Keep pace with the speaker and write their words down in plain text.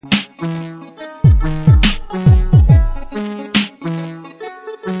Anyway,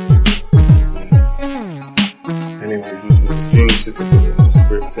 it's James just to put it in the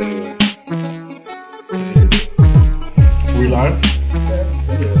script anyway. We live?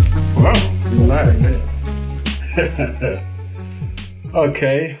 Wow, we live.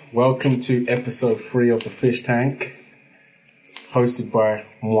 Okay, welcome to episode 3 of The Fish Tank, hosted by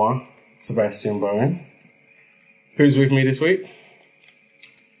moi, Sebastian Bowen. Who's with me this week?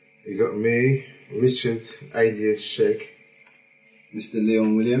 You got me, Richard alias Sheg, Mr.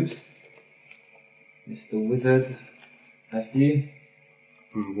 Leon Williams, Mr. BwhiZ, Matthew,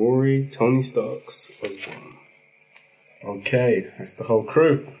 And Rory, Tony Starks, Osbourne. Okay, that's the whole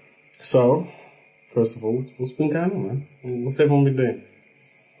crew. So, first of all, what's been going on, man? What's everyone been doing?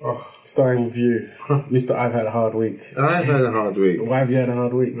 Oh, starting with you, Mr. I've had a hard week. I've had a hard week. Why have you had a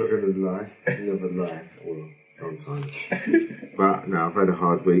hard week? Not gonna lie, never lie. Well, sometimes, but no, I've had a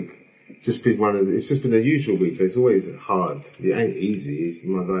hard week. It's just been it's just been a usual week. But it's always hard. It ain't easy.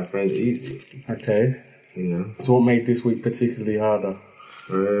 My life ain't easy. Okay. You know. So what made this week particularly harder?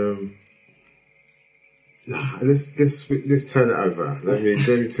 Let's turn it over. Let me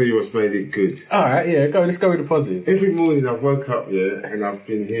tell you what's made it good. All right, yeah, let's go with the positive. Every morning I've woke up, and I've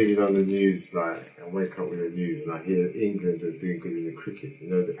been hearing on the news, I wake up with the news and I hear England are doing good in the cricket,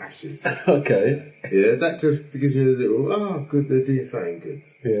 the Ashes. Okay. Yeah, that just gives me a little, good, they're doing something good.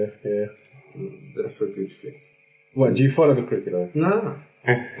 Yeah. That's a good thing. What, do you follow the cricket though? Nah.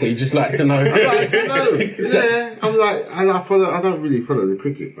 But you just like to know? I like to know. Yeah, I don't really follow the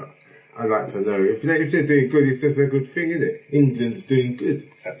cricket, but I like to know. If they're doing good, it's just a good thing, isn't it? England's doing good.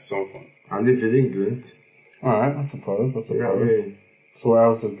 That's something. I live in England. Alright, I suppose. You know what I mean? So what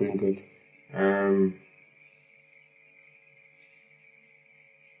else has been good?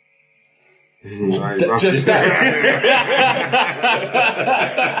 Just that.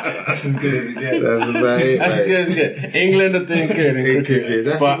 That's as good as it gets. That's about it. That's as good as it gets. England are doing good in cricket.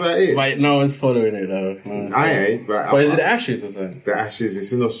 That's about it. But no one's following it though. No. I ain't, but... But is it the Ashes or something? The Ashes,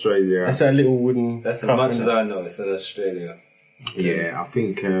 it's in Australia. That's that little wooden... That's as much as I know, it's in Australia. Yeah, I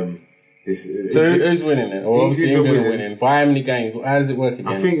think... So who's winning it? Or obviously England are winning. By how many games? How does it work again?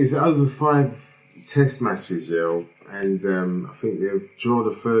 I think it's over 5 test matches, and I think they've drawn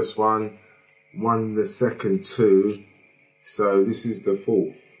the first one, won the second 2, so this is the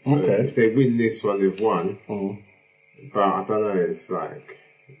 4th. So okay. If they win this one, they've won. But I don't know, I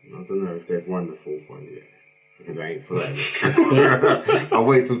don't know if they've won the 4th one yet. Because I ain't following it. I'll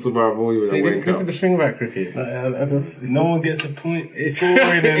wait till tomorrow morning when I wake up. This is the thing about cricket. No one gets the point. It's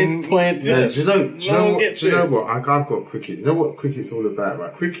pointless. Do you know what? I've got cricket. You know what cricket's all about,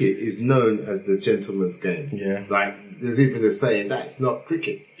 right? Cricket is known as the gentleman's game. Yeah. Like, there's even a saying, that's not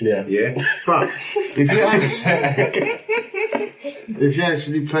cricket. Yeah. Yeah? But, if you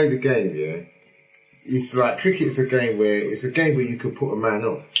actually play the game, it's like, cricket's a game where you can put a man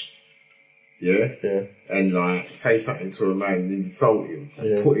off. Yeah? Yeah. And say something to a man, insult him,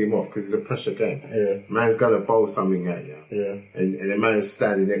 put him off, because it's a pressure game. Yeah. Man's gonna bowl something at you. Yeah. And the man's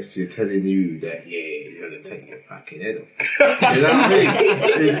standing next to you telling you that, he's gonna take your fucking head off. You know what I mean?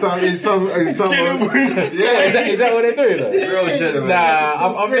 It's some yeah. Is that what they're doing though?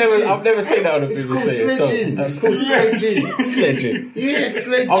 I've never seen that on the BBC. It's called sledging. It's called sledging. Sledging. Yeah,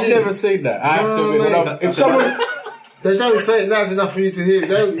 sledging. I've never seen that. I have to admit, if someone... They don't say it loud enough for you to hear.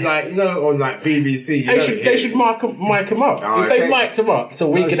 They on BBC. They should mic him up. Oh, if they mic'd him up, so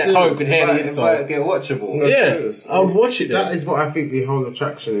we can at home can hear the insult. Get watchable. No, serious. I'll watch it. That is what I think the whole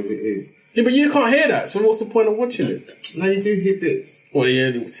attraction of it is. Yeah, but you can't hear that. So what's the point of watching it? No, you do hear bits. Or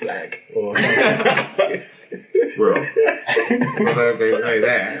you hear slag or something. Well, I don't know if they say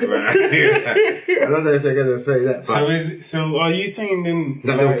that. But I don't know if they're going to say that. But So are you saying then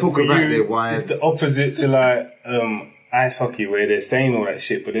that they'll talk about their wives? It's the opposite to ice hockey, where they're saying all that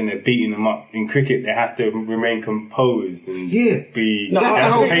shit, but then they're beating them up. In cricket, they have to remain composed and be. No,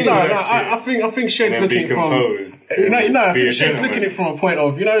 I think Sheg's looking composed. I think Sheg's looking at it from a point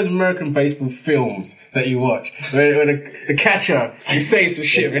of, those American baseball films that you watch, where the catcher is saying some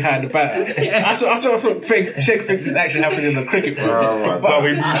shit behind the batter. That's what I think Sheg thinks is actually happening in the cricket film. But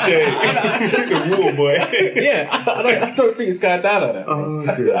we share the rule, boy. Yeah, I don't think it's going down like that. Oh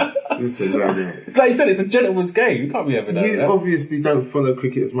dear. Listen, it's like you said, it's a gentleman's game. You can't be having that. You obviously don't follow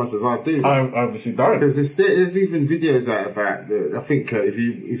cricket as much as I do. I obviously don't. Because there's even videos out about I think if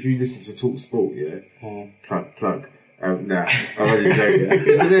you listen to Talk Sport, plug. Nah, I'm only joking.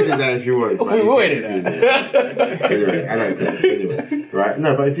 You can edit that if you want. We'll edit that. Anyway, I don't care. Anyway, right?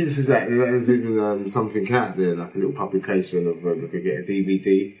 No, but if you listen to that, there's even something out there, like a little publication of you could get a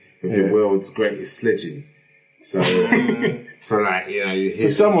DVD of the world's greatest sledging. So So like, you know, you So hear...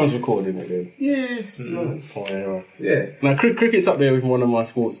 someone's recording it then. Yes. man. Whatever. Yeah. Now, cricket's up there with one of my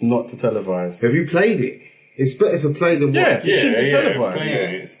sports not to televise. Have you played it? It's better to play than Yeah, watch. it should be televised.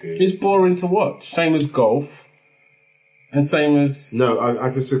 Playing it's good. It's boring to watch. Same as golf. And same as No, I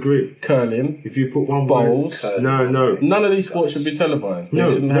disagree. curling. If you put one Bowls. word... No. None of these sports should be televised. They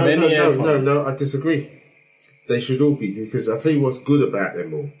No, shouldn't have any airtime. no, I disagree. They should all be, because I'll tell you what's good about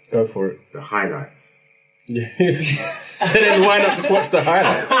them all. Go for it. The highlights. Yeah. So then why not just watch the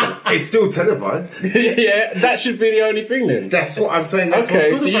highlights? It's still televised. Yeah, that should be the only thing then. That's what I'm saying. That's Okay,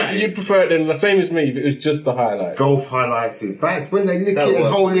 what's so good about you it. prefer it then the same as me, but it was just the highlights. Golf highlights is bad. When they nick That it and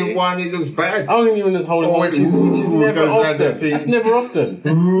works, hole in yeah. one, it looks bad. Only when there's holding Oh, on, it which is never goes round that often. thing. That's never often.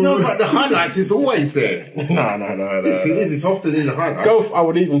 No, but the highlights is always there. No. Yes, it is. It's often in the highlights. Golf, I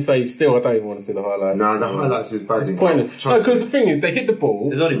would even say still, I don't even want to see the highlights. No, the highlights is bad. It's in pointless. golf. No, Trust because me. the thing is, they hit the ball.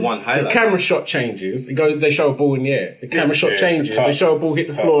 There's only one The highlight. camera shot changes. They show a ball in the air. The camera shot it's a changes. cut. They show a ball hit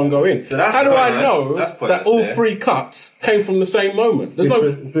the floor and go in. So that's How do I pointless. know That's that pointless all there. 3 cuts came from the same moment?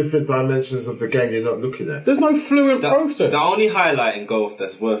 There's different dimensions of the game you're not looking at. no fluent The, process. the only highlight in golf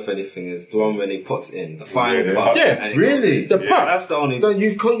that's worth anything is the one when he puts in the final Yeah, putt. yeah. and it Really? The goes- putt. That's the only. Don't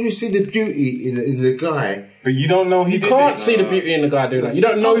you can't you see the beauty in the guy? But you don't know he You did can't it. see the beauty in the guy doing that. You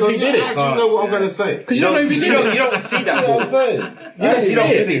don't know if he did How it. do you know what I'm going to say? Because you don't know if he did you it. don't see that That's what ball. I'm saying. You don't see don't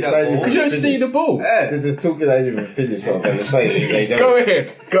it. see that ball. Because you don't see the ball. Yeah. They're just talking. They ain't even finished what I'm going to say. So they don't.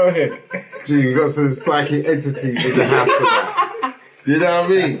 Go ahead. Dude, you got some psychic entities in the house tonight. You know what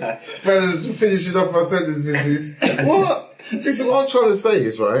I mean? Fellas, finishing off my sentences. What? Listen, what I'm trying to say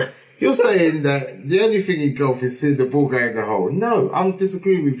is, right, you're saying that the only thing in golf is seeing the ball go in the hole. No, I'm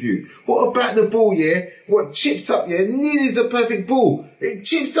disagreeing with you. What about the ball, yeah? What chips up, yeah? Nearly is a perfect ball. It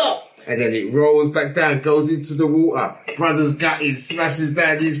chips up. And then it rolls back down, goes into the water. Brother's gutted, smashes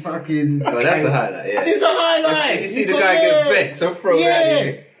down his fucking... Well, that's a highlight, yeah. It's a highlight. You see the guy get bent, so throw that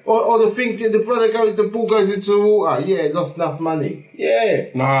in. Or the thing, the ball goes into the water. Yeah, lost enough money. Yeah.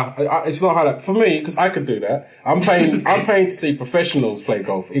 Nah, it's not highlight for me because I could do that. I'm paying to see professionals play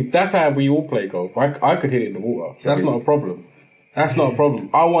golf. If that's how we all play golf, I could hit it in the water. That's not a problem. That's not a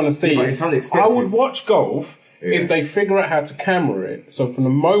problem. I want to see. Yeah, but it's I unexpensive. would watch golf Yeah. if they figure out how to camera it. So from the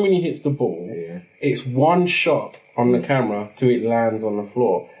moment he hits the ball, it's one shot on the camera till it lands on the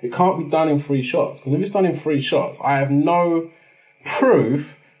floor. It can't be done in 3 shots because if it's done in 3 shots, I have no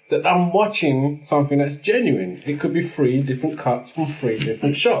proof that I'm watching something that's genuine. It could be 3 different cuts from 3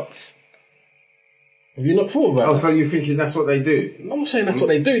 different shots. Have you not thought about Oh, that? so you're thinking that's what they do? I'm not saying that's what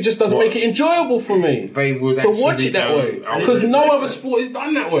they do. It just doesn't make it enjoyable for me They would to actually watch it that go, way. oh, Because it's no different. other sport is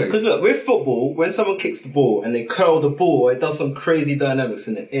done that way. Because look, with football, when someone kicks the ball and they curl the ball, it does some crazy dynamics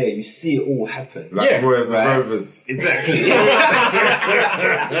in the air. You see it all happen. Like Yeah, Roy right. Rovers. Exactly.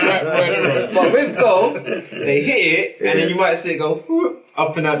 But with golf, they hit it, and then you might see it go whoop,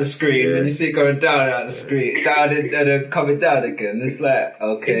 up and out the screen, and then you see it going down and out the screen, down and then coming down again. It's like,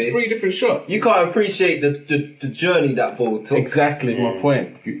 okay. It's 3 different shots. You can't appreciate the journey that ball took. Exactly my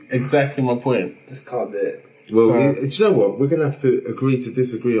point. Exactly my point. Just can't do it. Well, So- do you know what? We're going to have to agree to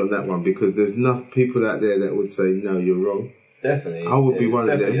disagree on that one because there's enough people out there that would say, no, you're wrong. Definitely. I would be Yeah, one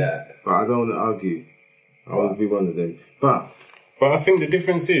of them, definitely that. but I don't want to argue. I would be one of them. But But I think the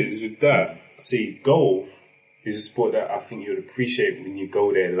difference is with that, see, golf is a sport that I think you would appreciate when you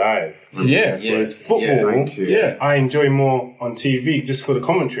go there live. Yeah. Yeah. Whereas football, thank you. Yeah. I enjoy more on TV just for the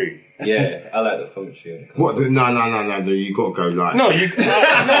commentary. Yeah, I like the commentary. what? No, you got to go live. No, no, of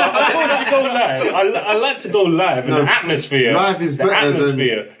course you go live. I like to go live in the atmosphere. live is the better than-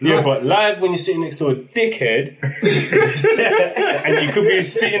 atmosphere. Yeah, live- but live when you're sitting next to a dickhead and you could be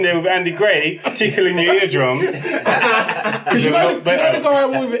sitting there with Andy Gray tickling your eardrums. Because you know the guy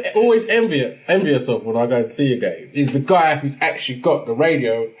I always envy yourself when I go to see a game is the guy who's actually got the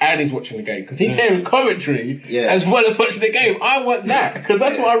radio and he's watching the game because he's hearing commentary as well as watching the game. I want that because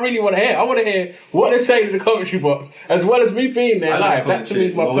that's what I really want to hear. I want to hear what they're saying in the commentary box as well as me being there I like live. That to me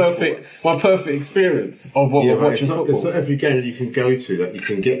is commentary, my perfect experience of what Yeah, we're but it's watching not, football. it's not every game that you can go to that you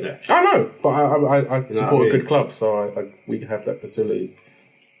can get that. I know, but I what support I a mean? good club, so we have that facility.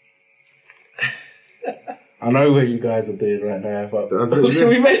 I know what you guys are doing right now, but who should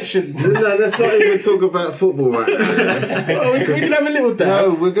we mention? No, let's not even talk about football right now. Oh, we can have a little dab.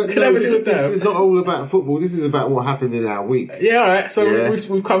 No, we're going. Can have a little This dab. is not all about football. This is about what happened in our week. Yeah, all right. So Yeah.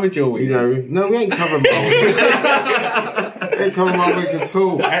 we've covered your week. You know, no, we ain't covered my week. Ain't covered my week at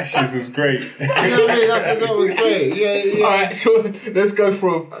all. Ashes was great. You know what I mean? That was great. Yeah. All right, so let's go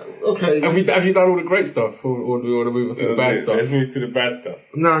from. Okay. Have you done all the great stuff, or do we want to move on to the bad stuff? Let's move to the bad stuff.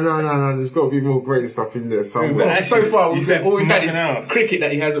 No. There's got to be more great stuff in there somewhere. There's So far, You we've said all we've had nothing is else. cricket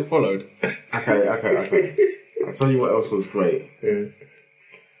that he hasn't followed. Okay. I'll tell you what else was great. Yeah.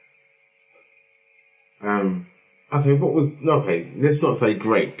 Okay, let's not say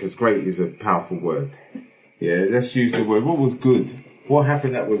great, because great is a powerful word. Yeah, let's use the word. What was good? What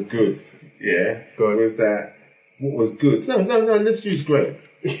happened that was good? Yeah, was that, what was good? No, let's use great.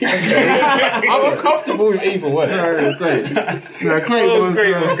 I'm uncomfortable with either way. No, great. No, great What was was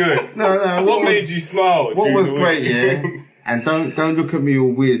great or good? No, What made you smile? What during was the great, week? yeah? And don't look at me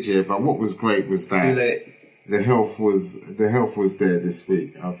all weird, yeah, but what was great was that Too late. the health was there this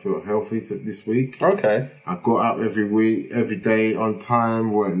week. I felt healthy this week. Okay. I got up every day on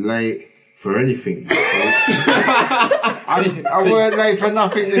time, weren't late for anything this week. I weren't late for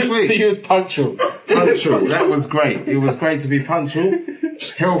nothing this week. So you was punctual. Punctual, that was great. It was great to be punctual,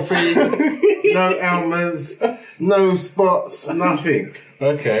 healthy, no ailments, no spots, nothing.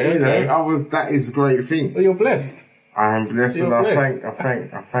 Okay. You know, that is a great thing. Well, you're blessed. I am blessed You're and blessed.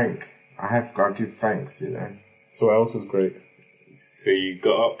 I give thanks, you know. So what else was great? So you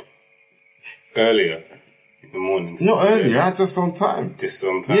got up earlier in the morning. Not earlier, just on time. Just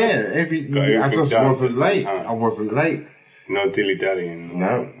on time. Yeah, I just wasn't late. Time. I wasn't late. No dilly dallying.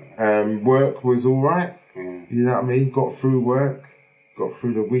 No. Work was alright. Yeah. You know what I mean? Got through work. Got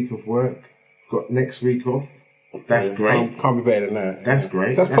through the week of work. Got next week off. That's great. Can't be better than that. That's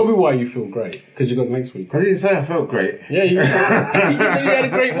great. That's probably why you feel great, because you got next week. I didn't say I felt great. Yeah, you had a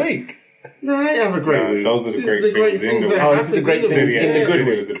great week. No, I didn't have a great week. Those are the This great is the great things in things the that week. This is the great happened, things isn't in the it? good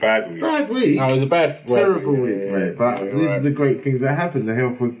It was a bad week. Bad week. No, it was a bad Terrible week. week, mate. But you're these right. are the great things that happened. The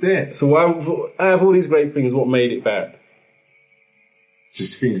health was there. So out of all these great things, what made it bad?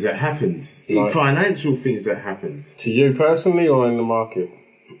 Just things that happened. Like- Financial things that happened. To you personally or in the market?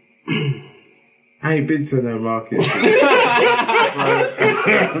 I ain't been to no market. so,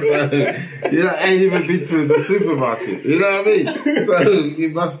 I ain't even been to the supermarket. You know what I mean? So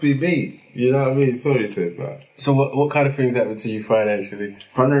it must be me. You know what I mean? Sorry, said that. So what kind of things happened to you financially?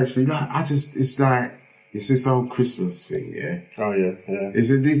 Financially, it's this whole Christmas thing, yeah? Oh yeah.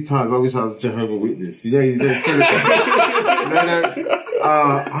 It's at these times I wish I was Jehovah's Witness. You know, you don't celebrate.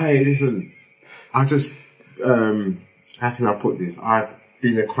 Listen, I just, how can I put this? I've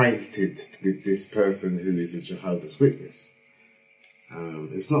been acquainted with this person who is a Jehovah's Witness.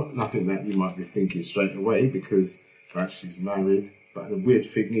 It's not nothing that you might be thinking straight away because she's married. But the weird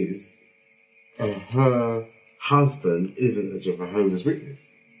thing is, her husband isn't a Jehovah's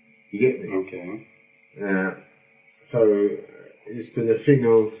Witness. You get me? Okay. So it's been a thing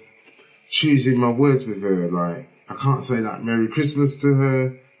of choosing my words with her. Like, I can't say like Merry Christmas to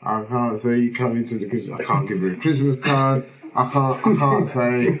her. I can't say you come into the Christmas. I can't give her a Christmas card. I can't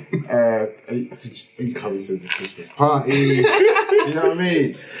say you coming to the Christmas party. You know what I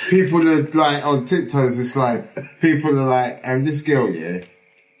mean? People are like on tiptoes. It's like people are like, and this girl, yeah,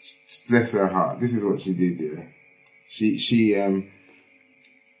 bless her heart. This is what she did, yeah. She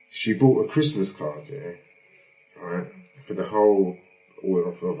bought a Christmas card, yeah, right, for the whole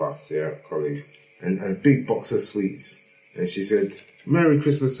of us, yeah, colleagues, and a big box of sweets. And she said, "Merry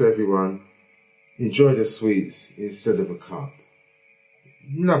Christmas to everyone. Enjoy the sweets instead of a card."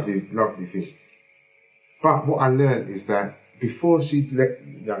 Lovely, lovely thing. But what I learned is that before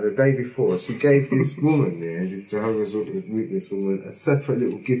the day before, she gave this woman there, this Jehovah's Witness woman, a separate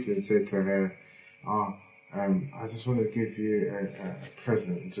little gift and said to her, I just want to give you a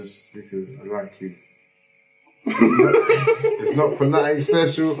present just because I like you. It's not for nothing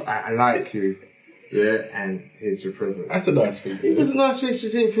special. I like you. Yeah, and here's your present. That's a nice thing. It was a nice thing. She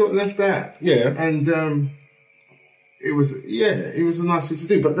didn't feel left out. Yeah. And it was a nice thing to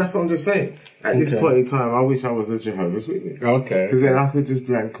do. But that's what I'm just saying. At this point in time, I wish I was a Jehovah's Witness. Okay. Because then I could just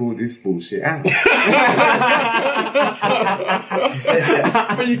blank all this bullshit out.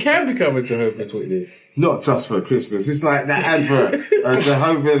 But you can become a Jehovah's Witness. Not just for Christmas. It's like that advert. A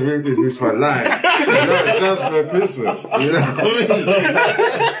Jehovah's Witness is for life. Not just for Christmas. You know what I mean?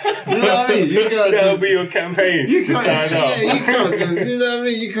 You know what I mean? You can't That'll just, be your campaign to sign up. yeah, you can't just, you know what I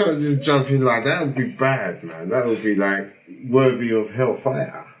mean? You can't just jump in like that. That would be bad, man. That would be like worthy of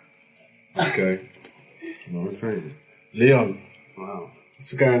hellfire. Okay. You know what I'm saying? Leon, Wow.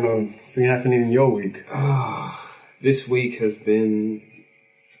 what's going on? What's happening in your week? This week has been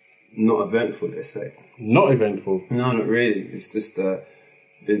not eventful, let's say. Not eventful. No, not really. It's just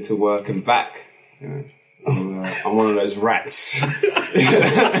been to work and back. You know. I'm one of those rats.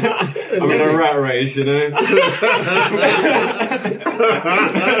 I'm in a rat race, you know.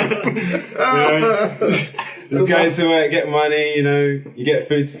 Just going to work, get money, you know. You get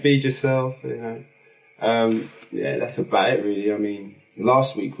food to feed yourself, you know. Yeah, that's about it, really. I mean,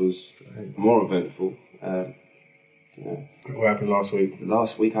 last week was more eventful. You know, What happened last week?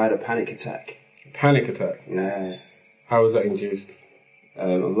 last week I had a panic attack. Panic attack. Yeah. How was that induced? A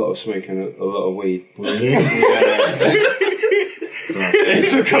lot of smoking, a lot of weed. Really? It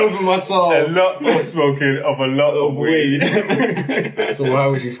took over my soul. A lot of smoking of a lot of weed. So why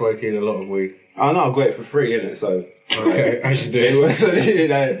was you smoking a lot of weed? I know I got it for free, innit? So Okay, as you do. it was, you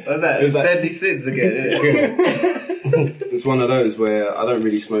know, What's that? It's like- deadly sins again, isn't it? it's one of those where I don't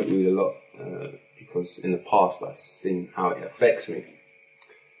really smoke weed a lot because in the past I've seen how it affects me.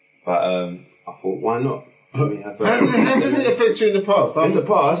 But I thought, why not? Let me have How did it affect you in the past? in the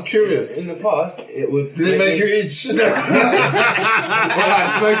past, curious. In the past, it would. Did it make you itch? When I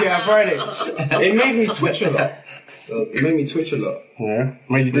smoke it on Friday, it made me twitch a lot. It made me twitch a lot. Yeah.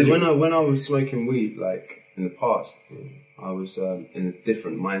 Made you Because digital. when I was smoking weed, like in the past, I was in a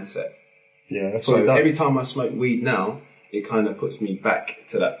different mindset. Yeah, that's what So it does. every time I smoke weed now, it kind of puts me back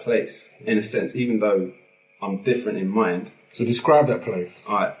to that place in a sense. Even though I'm different in mind, So describe that place.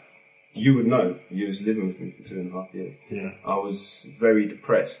 you would know. You was living with me for 2.5 years. Yeah. I was very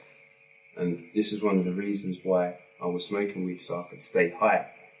depressed, and this is one of the reasons why I was smoking weed, so I could stay high,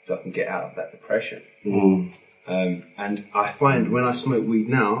 so I can get out of that depression. And I find when I smoke weed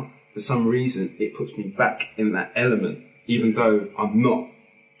now, for some reason, it puts me back in that element, even though I'm not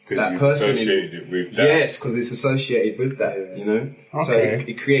Because that you person. associated it with that. Yes, because it's associated with that, you know. So Okay.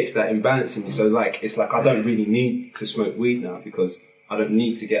 it creates that imbalance in me. So it's like I don't really need to smoke weed now because I don't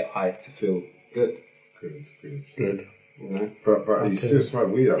need to get high to feel good. Good. You know. But you still smoke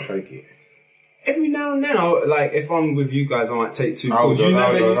weed, I take it. Every now and then, like if I'm with you guys, I might take 2 Hold calls. on.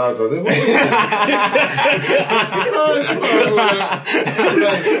 What is it?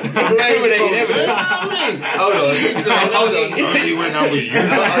 Hold on. You went out with you.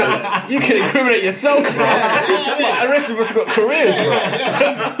 You can incriminate yourself, bro. The rest of us have got careers,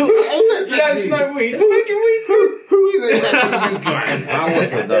 bro. You don't smoke weed. Smoking weed too. Who is exactly you guys? I want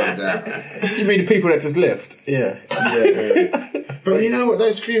to know that. You mean the people that just left? Yeah. But you know what?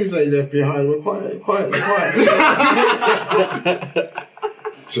 Those streams they left behind were quite.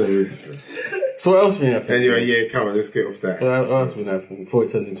 True. So what else been happening? Anyway, yeah, come on, let's get off that. What else been happening before it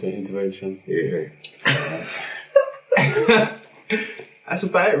turns into an intervention? Yeah. That's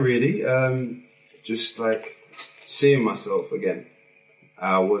about it, really. Just like seeing myself again.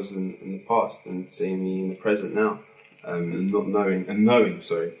 I was in the past and seeing me in the present now. And knowing that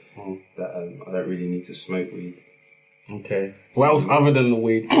I don't really need to smoke weed. Okay. What else other than the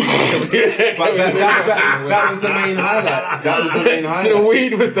weed? But that was the main highlight. That was the main So the highlight.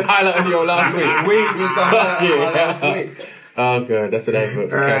 weed was the highlight of your last week. Weed was the highlight of my last week. Oh god, that's an advert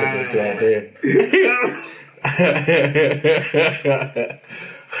for cannabis right there.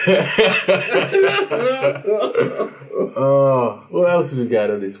 Oh, what else have we got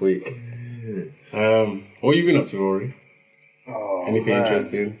on this week? What have you been up to, Rory? Oh, Anything man.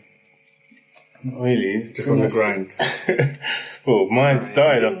 interesting? Not really. Just on the grind. Well, mine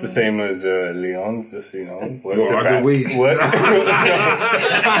started off the same as Leon's, just, you know, worked What, it back. the weed?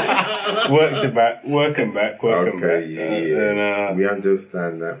 Working back. Okay, yeah. And, We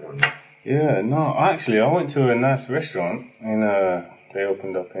understand that one. yeah, no, actually, I went to a nice restaurant in, they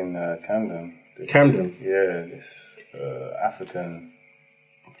opened up in Camden. Camden? Yeah, this African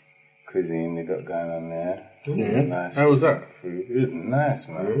cuisine they got going on there. Yeah. Nice. How was that? Food. It was nice,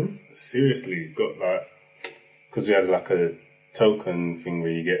 man. Seriously, got like, because we had like a token thing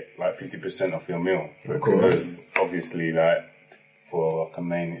where you get like 50% off your meal. Of course. Because obviously, like, for like a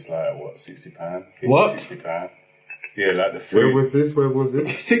main, it's like, what, £60? 50, What? £60. Yeah, like the food. Where was this?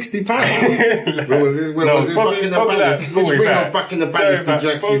 £60. Where was this? Where was this? Probably, Back in the probably like palace. Let's bring us back in the palace to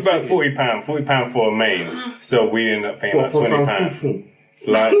Jackie Probably about City. £40 for a main. So we ended up paying What, like for some £20. fufu?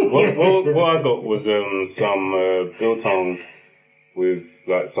 Like what I got was some biltong with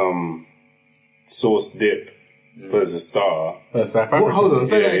like some sauce dip for the starter. South Africa. What, hold on,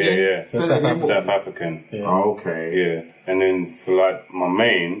 say that again. Yeah. Say that again. South African. Yeah. Oh, okay. Yeah. And then for like my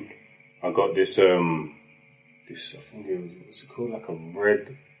main, I got this I think it was, what's it called? Like a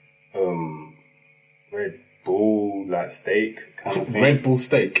red bull like steak kind of thing. Red Bull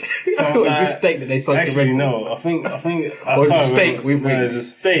steak. So, What is this steak that they sold to Actually, Red Bull? no. I think. Or is it can't steak remember. with No, wings? it's a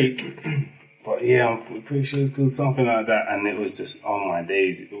steak. But yeah, I'm pretty sure it's called something like that. And it was just, oh my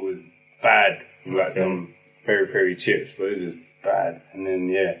days, it was bad. Like some peri-peri chips, but it was just bad. And then,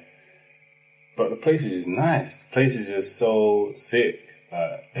 yeah. But the place is just nice. The place is just so sick.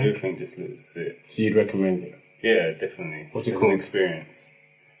 Like, everything just looks sick. So you'd recommend it? Yeah, definitely. What's it It's called? an experience.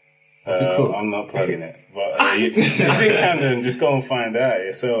 What's it called? I'm not plugging it. But it's in Camden. Just go and find out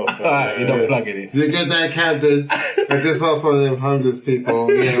yourself. But, You're not plugging it. You get down Camden and just ask one of them homeless people,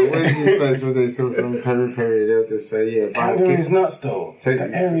 where's this place where they sell some peri-peri? They'll just say, Camden is nuts though. The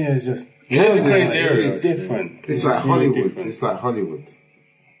area is just... It's a crazy area. It's different. It's like just Hollywood. really different. It's like Hollywood.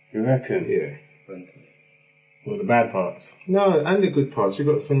 You reckon? Yeah. Well, the bad parts. No, and the good parts. You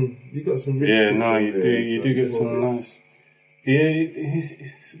got some rich Yeah, bits no, in you there, do. You do get some more nice. Yeah,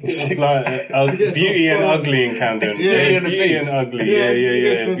 it's a bit like get some beauty and stars. ugly in Camden. Yeah, There's the beauty and ugly. Yeah, You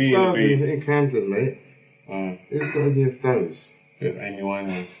get some beauty and the stars beast. in Camden, mate. Who's got any of those? With Amy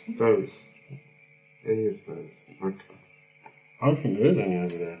Winehouse. Those. Any of those? Okay. I don't think there is any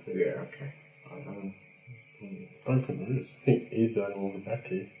over there. Yeah, okay. I don't think there is. I think he's the only one with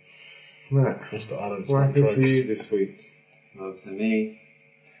Becky. Matt, Mr. Arnold's what on happened drugs. to you this week? Well, for me,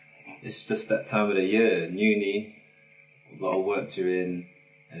 it's just that time of the year. Uni, a lot of work during,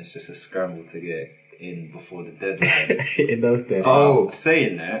 and it's just a scramble to get in before the deadline. In those days.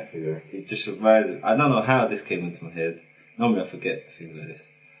 Saying that, it just reminded. I don't know how this came into my head. Normally I forget things like this.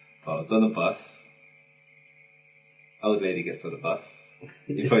 But I was on the bus. Old lady gets on the bus.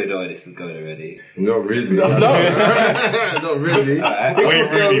 You probably know where this is going already. Not really. No. Not really.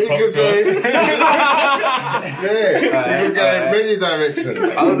 It could go in many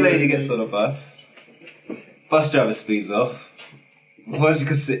directions. Old lady gets on the bus. Bus driver speeds off. Before she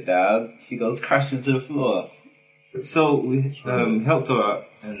could sit down, she goes crashing to the floor. So we helped her up,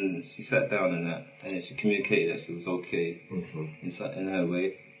 and she sat down and that, and then she communicated that she was okay in her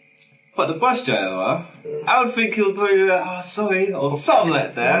way. But the bus driver, I would think he would be like, "Oh, sorry," or something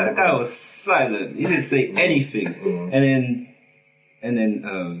like that. That guy was silent. He didn't say anything. And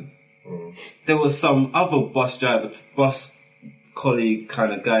then there was some other bus colleague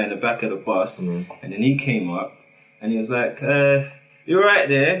kind of guy in the back of the bus, and then he came up, and he was like, "You're right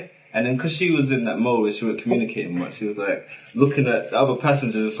there." And then, because she was in that mode where she wasn't communicating much, she was like looking at the other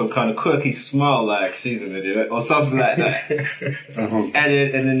passengers with some kind of quirky smile, like she's an idiot or something like that. And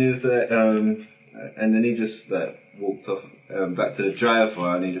then he was like, and then he just like walked off back to the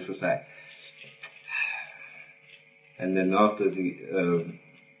driver, and he just was like, and then after he,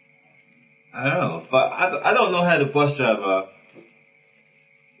 I don't know, but I don't know how the bus driver.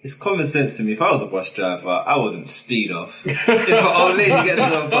 It's common sense to me. If I was a bus driver, I wouldn't speed off. If an old lady gets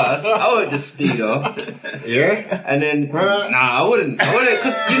on a bus, I wouldn't just speed off. Yeah? And then, I wouldn't,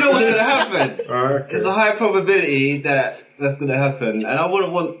 because you know what's going to happen. There's a high probability that that's going to happen, and I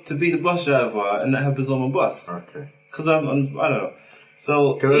wouldn't want to be the bus driver, and that happens on my bus. Okay. Because I don't know.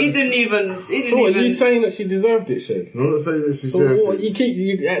 So, he didn't even... So what, are you saying that she deserved it, Sheg? I'm not saying that she So deserved what, it.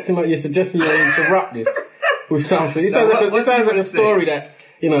 you acting like you're suggesting you interrupt this with something. It sounds like a story that...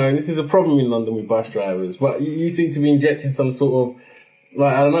 You know, this is a problem in London with bus drivers, but you seem to be injecting some sort of,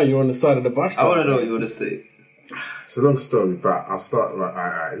 like, I don't know, you're on the side of the bus driver. I want to know what you want to say. It's a long story, but I'll start,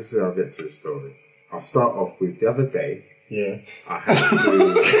 alright, this is how I'll get to the story. I'll start off with the other day. Yeah.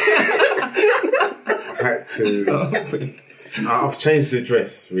 I've changed the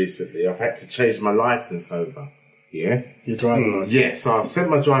address recently. I've had to change my license over. Yeah? Your driving license? Yeah, so I sent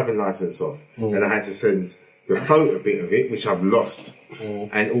my driving license off, and I had to send the photo bit of it, which I've lost,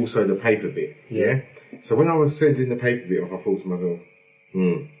 and also the paper bit. Yeah. So when I was sending the paper bit off, I thought to myself,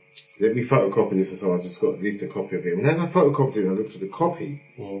 let me photocopy this, and so I just got at least a copy of it. And then I photocopied it and I looked at the copy.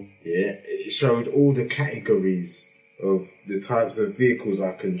 Yeah, it showed all the categories of the types of vehicles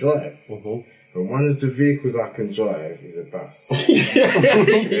I can drive. And one of the vehicles I can drive is a bus.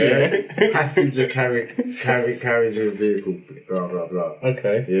 Yeah. Passenger carriage of vehicle, blah, blah, blah.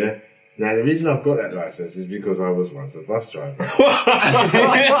 Okay. Yeah. Now, the reason I've got that license is because I was once a bus driver. How do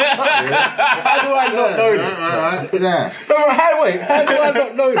I not know this? How do I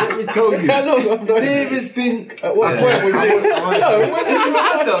not know this? Let me tell you. How long have I known There this? has been... At what point would you... No, when was you a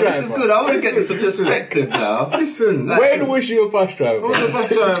bus driver? This is good. I want to get this perspective now. Listen. When was you a bus driver? I was a bus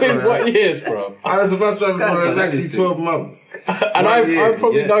driver, Between man. what years, bro? I was a bus driver That's for not exactly anything. 12 months. And I've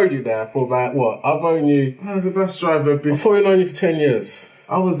probably known you now for about, what? I've known you... I was a bus driver I've before. probably known you for 10 years.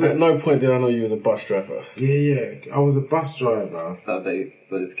 I was At no point did I know you was a bus driver. Yeah. I was a bus driver. So they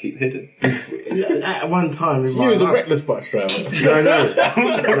wanted to keep hidden. At one time in You my was a life. reckless bus driver. No,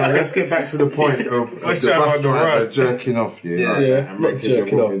 let's get back to the point of the bus driver jerking off you. Yeah. Yeah, and not making the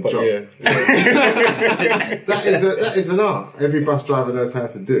jerking off, woman but drop. yeah. That is an art. Every bus driver knows how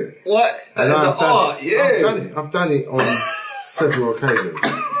to do it. What? That And is an I've done art, it. yeah. I've done it on several occasions.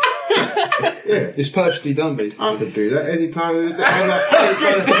 Yeah. It's purposely done, basically. I could do that any time of the day.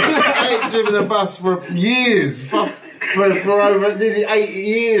 I ain't driven a bus for years. Fuck. for over nearly 80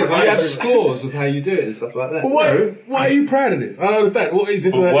 years. Do you have scores of how you do it and stuff like that? Well, why are you proud of this? I don't understand. What is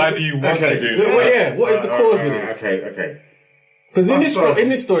this? But why do you want to do that? Well, yeah, what is the cause of this? Okay. Because in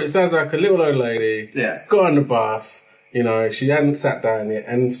this story, it sounds like a little old lady got on the bus. You know, she hadn't sat down yet,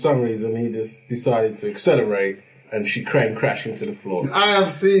 and for some reason he just decided to accelerate, and she crashed into the floor. I have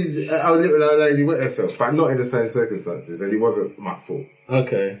seen a little old lady wet herself, but not in the same circumstances, and it wasn't my fault.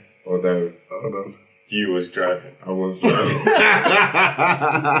 Okay. Although You was driving. I was driving.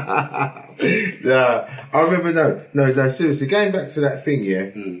 Nah, I remember, no, seriously, going back to that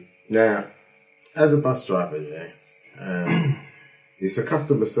thing, Now, as a bus driver, it's a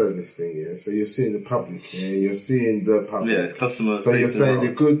customer service thing, so you're seeing the public, you're seeing the public. Yeah, it's customer. So you're saying the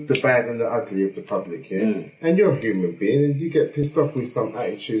good, the bad, and the ugly of the public, And you're a human being, and you get pissed off with some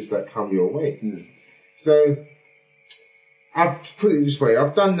attitudes that come your way. So, I've put it this way,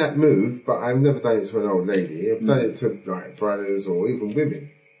 I've done that move, but I've never done it to an old lady. I've done it to like brothers or even women.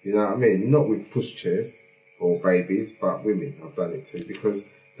 You know what I mean? Not with pushchairs or babies, but women I've done it to, because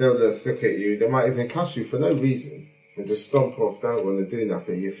they'll just look at you, they might even cuss you for no reason and just stomp off, don't want to do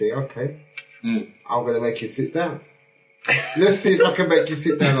nothing. You think, okay, I'm going to make you sit down. Let's see if I can make you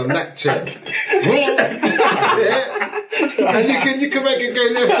sit down on that chair. And you can make it go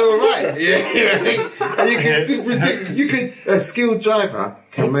left or right. And a skilled driver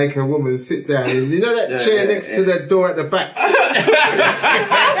can make a woman sit down in, you know that chair next to the door at the back?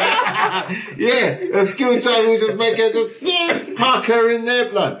 A skilled driver will just make her just park her in there,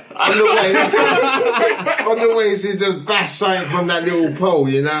 blood. On the way she just bash something from that little pole,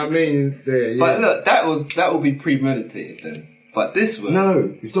 you know what I mean? There, But look, that would be premeditated then. But this one,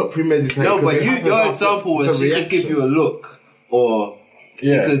 no, it's not premeditated. No, but your example was she could give you a look, or she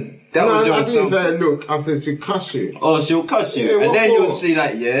could. That was your I example. didn't say look. I said she'll cuss you. Oh, she'll cuss you, Yeah, and then what you'll for? see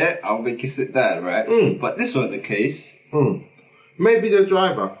like, I'll make you sit down, right? But this wasn't the case. Maybe the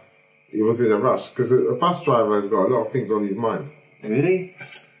driver, he was in a rush, because a bus driver has got a lot of things on his mind. Really?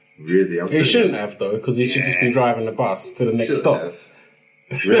 Really, He shouldn't have though, because he should just be driving the bus to the next stop.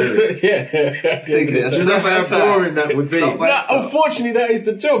 Really. Thinking You know how boring that would be. Unfortunately, that is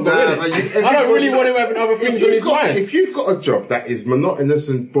the job. Nah, Isn't but it? I don't really want him having other things on his mind. If you've got a job that is monotonous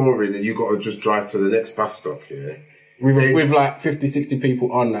and boring, and you've got to just drive to the next bus stop, with like 50, 60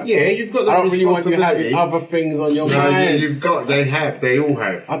 people on that. Yeah, bus. you've got the I don't really want you responsibility. having other things on your mind. They all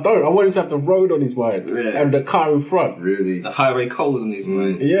have. I don't. I want him to have the road on his mind and the car in front. Really? The highway code on his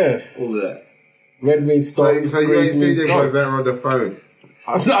mind. Yeah. All of that. Red means stop. So you ain't seen them ones that are on the phone?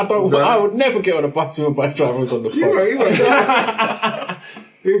 I don't. I would never get on a bus with a bus driver who's on the phone. You won't.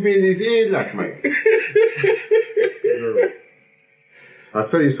 He'll be in his ear, like, mate. I'll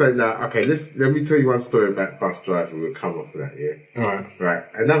tell you something now. Okay, let me tell you one story about bus driving. We'll come off of that, Alright. Right.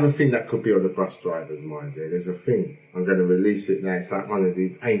 Another thing that could be on the bus driver's mind, there's a thing. I'm going to release it now. It's like one of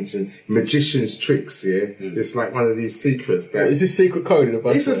these ancient magician's tricks, It's like one of these secrets. Is this secret code in a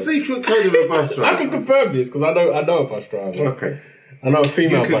bus It's driver? a secret code of a bus driver. I can confirm this because I know a bus driver. Okay. I know a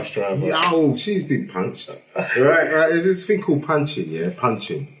female bus driver. Oh, she's been punched. right. There's this thing called punching,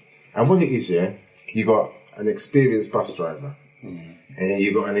 Punching. And what it is, you got an experienced bus driver. And then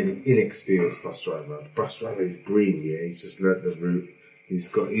you got an inexperienced bus driver. The bus driver is green, he's just learnt the route.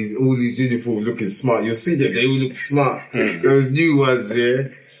 He's all these uniforms looking smart. You'll see them, they all look smart. Those new ones,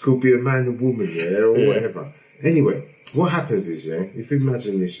 could be a man or woman, or whatever. Anyway, what happens is, if you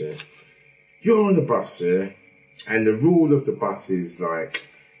imagine this, you're on the bus, and the rule of the bus is like,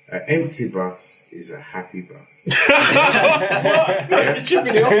 an empty bus is a happy bus. It should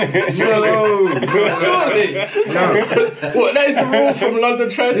be the opposite. No. Surely. No. What, that is the rule from London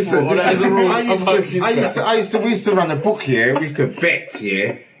Transport? Or that is the rule we used to run a book here. We used to bet,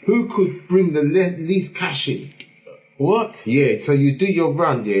 who could bring the least cash in. What? Yeah, so you do your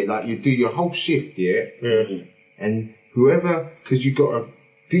run, like you do your whole shift, and whoever, because you got a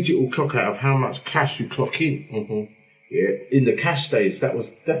digital clock out of how much cash you clock in. In the cash days,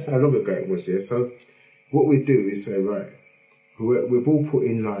 that's how long ago it was, So what we do is say, right, we've all put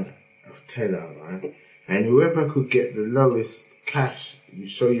in like a tenner, right? And whoever could get the lowest cash, you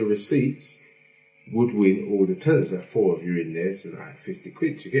show your receipts, would win all the tellers. There are 4 of you in there, so like 50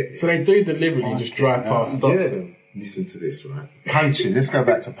 quid, you get it. So they do deliberately just drive past stops. Listen to this, right? Punching, let's go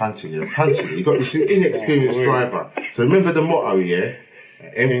back to punching, Punching, you got this inexperienced driver. So remember the motto, An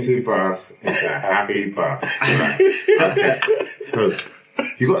empty bus is a happy bus. Right? Okay. So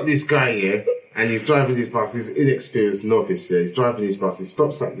you got this guy and he's driving his bus. He's inexperienced novice. He's driving his bus. He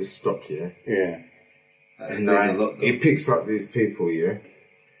stops at this stop. And he picks up these people.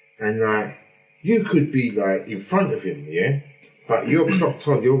 And you could be like in front of him. but you're clocked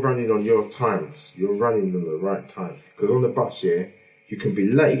on, you're running on your times. You're running on the right time. Because on the bus, yeah, you can be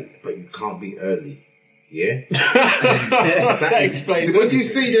late, but you can't be early. Yeah? That explains when you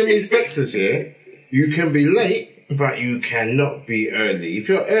see them inspectors, yeah, you can be late, but you cannot be early. If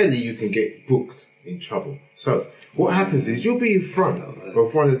you're early, you can get booked in trouble. So, what happens is you'll be in front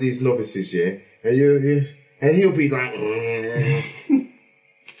of one of these novices, yeah, and he'll be like,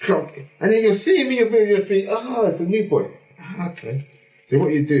 clock. And then you'll see him in your mirror, you'll think, it's a new boy. Okay. Then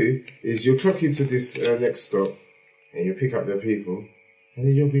what you do is you'll clock into this next stop, and you pick up the people, and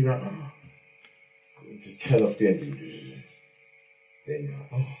then you'll be like, just turn off the engine. Then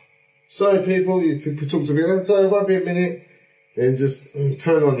you're like, sorry people, you talk to me, sorry, won't be a minute. Then just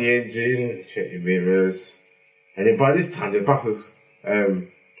turn on the engine, check your mirrors. And then by this time, the bus has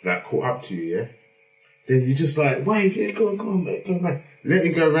caught up to you, yeah? Then you just like, wave, yeah, go on, mate, go on, mate. Let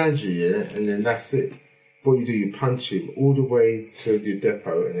him go around you, yeah? And then that's it. What you do, you punch him all the way to your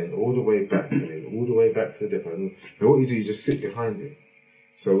depot, and then all the way back, and then all the way back to the depot. And what you do, you just sit behind him.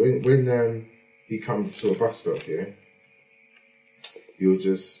 So when he comes to a bus stop, yeah, you'll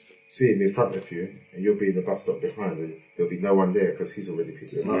just see him in front of you, and you'll be in the bus stop behind, and there'll be no one there because he's already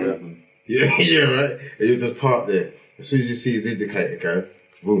picked it up. Yeah, right. And you'll just park there. As soon as you see his indicator go,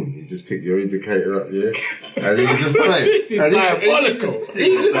 boom, you just pick your indicator up, yeah, and then you just play. And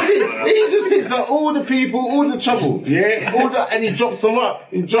he just picks up all the people, all the trouble, yeah, and he drops them up.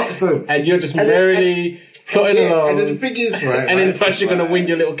 He drops them, and you're just merrily plotting along. And then the thing is, right, and then first you're going to win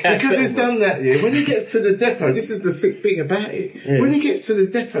your little cash. Because he's done that, yeah. When he gets to the depot, this is the sick thing about it. Yeah. When he gets to the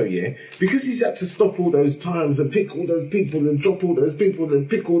depot, yeah, because he's had to stop all those times and pick all those people and drop all those people and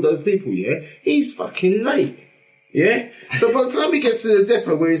pick all those people, yeah, he's fucking late. Yeah? So by the time he gets to the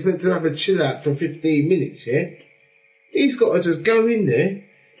depot where he's meant to have a chill out for 15 minutes, yeah, he's got to just go in there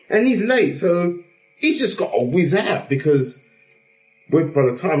and he's late. So he's just got to whiz out because by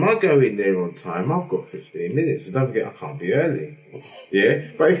the time I go in there on time, I've got 15 minutes. And don't forget, I can't be early.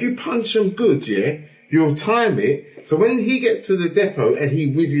 Yeah? But if you punch him good, yeah, you'll time it. So when he gets to the depot and he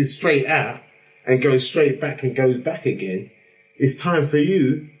whizzes straight out and goes straight back and goes back again, it's time for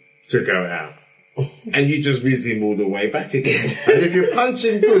you to go out. And you just whiz him all the way back again. And if you're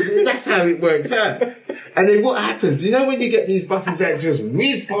punching good, that's how it works out. And then what happens? You know when you get these buses that just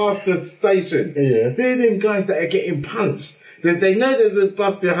whiz past the station? Yeah. They're them guys that are getting punched. They know there's a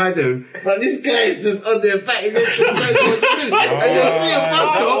bus behind them, but this guy is just on their back and they're just saying what to do. And they'll see a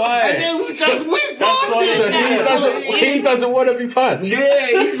bus stop and they'll just whiz past it. He doesn't want to be punched. Yeah,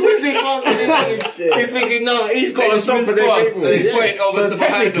 he's whizzing past it. He's thinking, no, he's got to stop for their people. So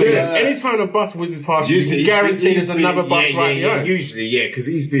technically, anytime a bus whizzes past you, you guarantee there's another bus right behind. Usually, yeah, because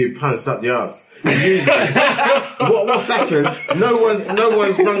he's being punched up the arse. Usually, what's happened? No one's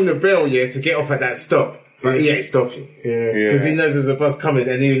rung the bell yet to get off at that stop. So he ain't stopping. Because he knows there's a bus coming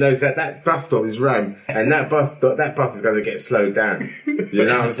and he knows that bus stop is rammed and that bus is going to get slowed down. You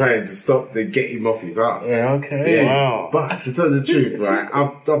know what I'm saying? To stop, they get him off his ass. Yeah, okay. Yeah. Wow. But to tell the truth, right,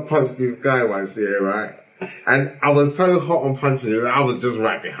 I punched this guy once, yeah, right? And I was so hot on punching him that I was just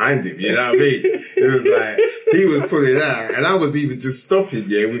right behind him, you know what I mean? It was like, he was pulling out and I was even just stopping,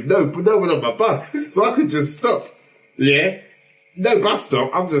 yeah, with no one on my bus. So I could just stop, yeah? No bus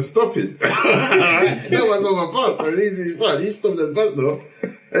stop, I'm just stopping. No one's on my bus, and he's in front. He stopped at the bus stop,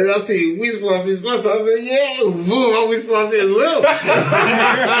 and I see him whiz past his bus. I said, yeah, boom, I whiz past it as well.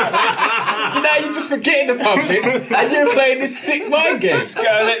 So now you're just forgetting about it, and you're playing this sick mind game.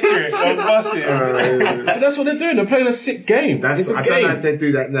 Sky Electric on buses. So that's what they're doing. They're playing a sick game. I don't know if they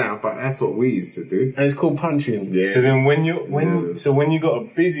do that now, but that's what we used to do. And it's called punching. Yeah. So then when you got a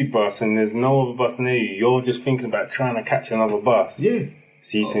busy bus and there's no other bus near you, you're just thinking about trying to catch another bus. Yeah.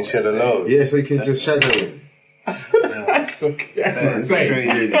 So you can shed a load. Yeah, so you can just shadow him. That's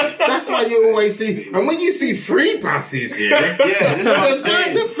insane. That's why you always see, and when you see free buses, the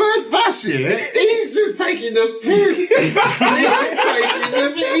third bus, he's just taking the piss.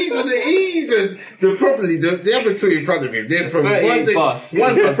 Probably the other two in front of him, they're from one's a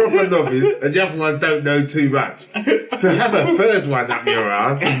proper novice, and the other one don't know too much. To have a third one up your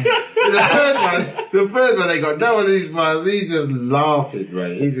ass, the third one, they got no one of these bars. He's just laughing,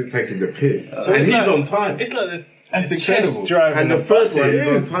 man. He's just taking the piss, and he's on time. It's like That's incredible. Driving and the first one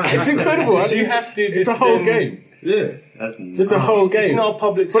is on time. It's incredible. So you have to it's a whole game. Yeah. It's a whole game. It's not a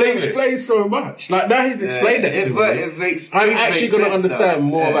public But service. it explains so much. Like, now he's explained it to me. I'm actually going to understand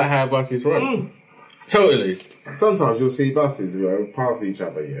more about how buses run. Totally. Sometimes you'll see buses pass each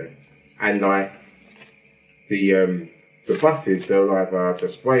other, and like the buses, they'll either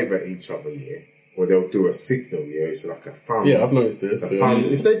just wave at each other, or they'll do a signal, It's like a thumb. Yeah, I've noticed this.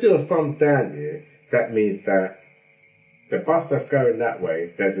 If they do a thumb down, that means that the bus that's going that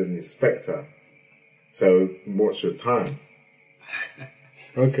way, there's an inspector. So what's your time?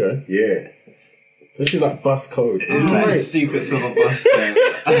 Okay. Yeah. This is like bus code. It's like secrets of a bus there.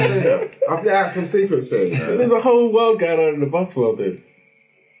 Yeah. I've had some secrets there. So there's a whole world going on in the bus world, dude.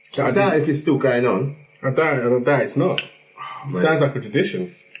 I doubt if it's still going on. I doubt it's not. Sounds like a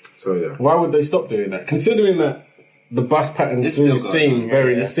tradition. So yeah. Why would they stop doing that? Considering that the bus patterns It's still do seem going on.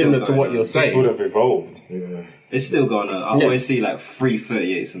 very Yeah, it's still similar to going what on. you're This would saying. have evolved. Yeah. It's still going on. I always see like 3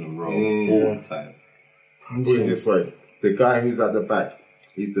 38s in a row all the time. Put it this way. The guy who's at the back,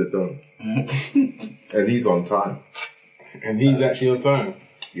 he's the don. And he's on time. And he's actually on time.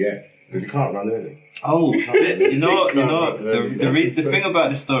 Yeah. Because he can't run early. Oh, you know, the thing about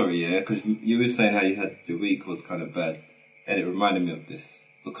the story, yeah, because you were saying how you had your week was kind of bad, and it reminded me of this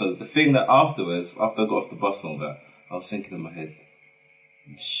because the thing that afterwards, after I got off the bus and all that, I was thinking in my head,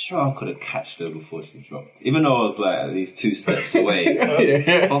 I'm sure I could have catched her before she dropped, even though I was like at least 2 steps away.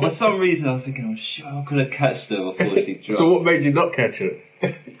 Yeah. But for some reason, I was thinking, I'm sure I could have catched her before she dropped. So what made you not catch it?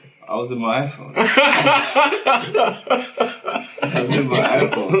 I was in my iPhone. I was in my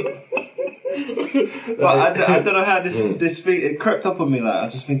iPhone. But I don't know how this thing, it crept up on me, like, I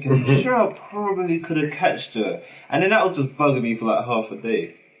was just thinking, I'm sure I probably could have catched her. And then that was just bugging me for like half a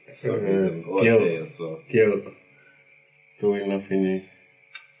day. For some reason, or a Guilt. day or so. Guilt. Doing nothing new.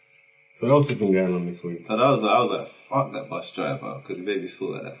 So what else has been going on this week? But I was like, fuck that bus driver, because he made me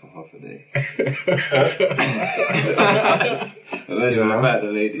feel like that for half a day. Imagine about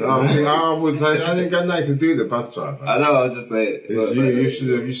the lady. I would say I didn't got nothing to do with the bus driver. I know, I was just like,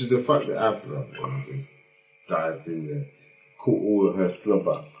 You should have fucked the app up and just dived in there, caught all of her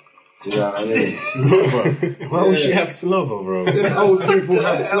slobber. You know what I mean? Slobber. Why would she have slobber, bro? There's old people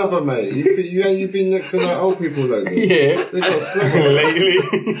have slobber, mate. You've been next to no old people lately. Yeah. They got slobber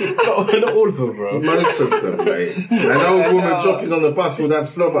Lately. Not all of them, bro. Most of them, mate. An old woman dropping on the bus would have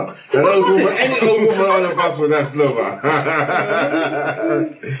slobber. Any old woman on the bus would have slobber.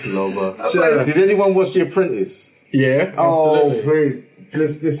 Slobber. Did anyone watch The Apprentice? Yeah, Oh, absolutely. please.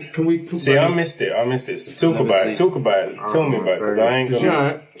 Let's, can we talk See, I about missed it. So talk about it. Tell me about it, because I ain't gonna.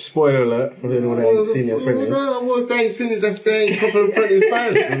 Alright, spoiler alert for anyone that ain't seen The Apprentice. No, they ain't seen it. They ain't proper Apprentice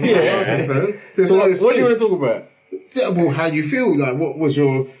fans. Yeah. So what do you want to talk about? Well, how you feel? Like, what was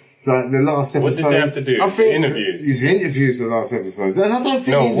your the last episode? What did they have to do? I think- Interviews. His interviews the last episode. And I don't think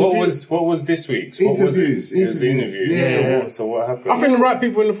No, interviews. what was this week's? What Interviews, was it? It was the interviews. interviews. Yeah. So what happened? I think the right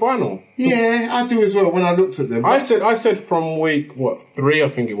people in the final. Yeah, I do as well. When I looked at them, I said from week 3, I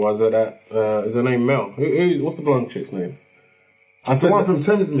think it was that is her name Mel? What's the blonde chick's name? I the said one from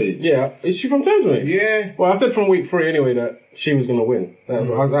Thamesmead. yeah, is she from Thamesmead? Yeah. Well, I said from week 3 anyway that she was going to win. That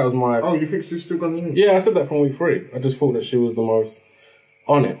was my. Oh, you think she's still gonna win? Yeah, I said that from week 3. I just thought that she was the most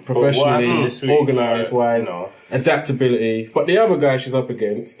on it, what professionally, happened this week? organised wise, No. adaptability. But the other guy she's up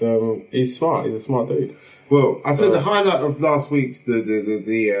against, he's smart. He's a smart dude. Well, I said the highlight of last week's the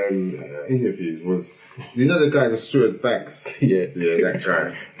interviews was, you know, the guy, the Stuart Banks. Yeah, that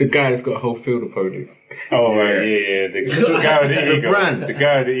guy. the guy that's got a whole field of ponies. Oh, right, yeah. The guy with the ego. brand. The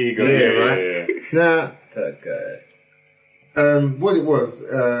guy with the ego. Yeah. Now, That guy. what it was,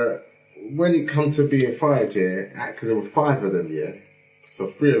 when it come to being fired, yeah, because there were 5 of them, yeah, so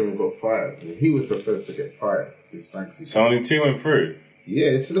 3 of them got fired, and he was the first to get fired. This Banksy. So only 2 went through.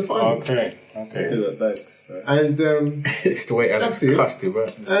 Yeah, to the final. Okay. Do it bags. Right? And It's the way Alex That's it. cussed him,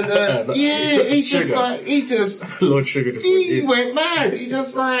 right? and he just Lord Sugar just he went went mad. He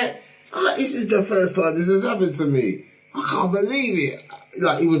just like, this is the first time this has happened to me. I can't believe it.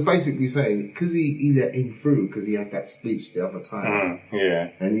 Like, he was basically saying, because he let him through, because he had that speech the other time, Yeah.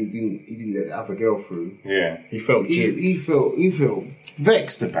 and he didn't let the other girl through. Yeah. He felt duped. He felt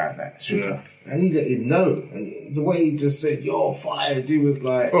vexed about that, Sugar. And he let him know. And the way he just said, "You're fired," he was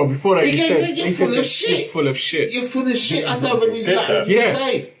like, Well, before that, He he said, said, "You're he said full of that shit." he's full of shit. "You're full of shit." I don't believe said that. that. You Yeah.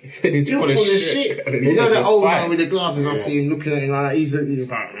 say, He said he's "You're full of shit. And then he You know said, that "You're old fired." man with the glasses? I see him looking at him like he's like,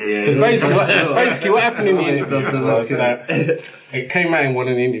 Because basically what happened in the interview was that it came out in one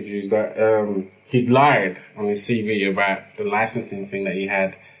of the interviews that he'd lied on his CV about the licensing thing that he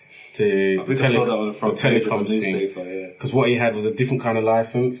had to I think I saw that on the front page of the telecoms thing. newspaper, yeah. Because what he had was a different kind of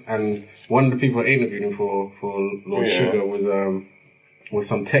license, and one of the people that interviewed him for Lord Sugar was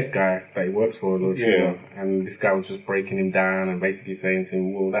some tech guy that he works for, Lord Sugar, and this guy was just breaking him down and basically saying to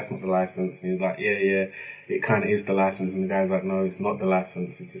him, "Well, that's not the license." And he's like, "Yeah, it kind of is the license." And the guy's like, "No, it's not the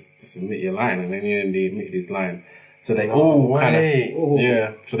license. You just admit you're lying." And then he admitted he's lying. So they all kind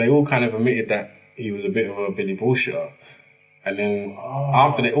of admitted that he was a bit of a Billy bullshitter. And then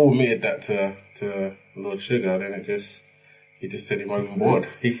after they all admitted that to Lord Sugar, then it just He just sent him overboard.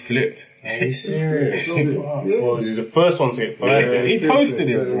 He flipped. Are you serious? Yeah. Well, he's the first one to get fired. Yeah, then. He toasted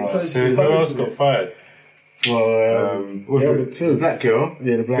him, bro. So who else got fired? Well, Was yeah, it the two. the black girl?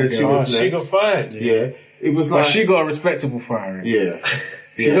 Yeah, the black Because girl. She got fired. Yeah. It was But like. she got a respectable firing. Yeah.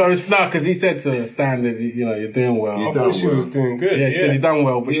 She got a no, because he said to her, standard, you know, you're doing well. You I done thought she well. was doing good. Yeah, she said you've done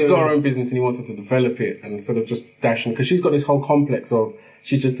well, but she's Yeah. got her own business and he wants her to develop it. And instead of just dashing, because she's got this whole complex of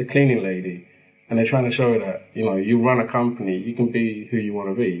she's just a cleaning lady. And they're trying to show her that, you know, you run a company, you can be who you want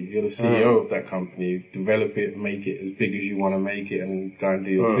to be. You're the CEO of that company. Develop it, make it as big as you want to make it, and go and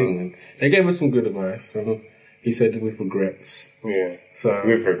do your thing. And they gave her some good advice. And he said with regrets. Yeah. So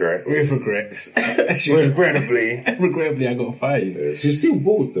With regrets. with regrets. She was Regrettably. regrettably, I got fired. Yeah, she's still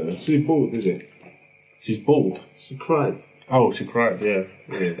bald though. She's bald, isn't it? She's bald. She cried. Oh, she cried. Yeah.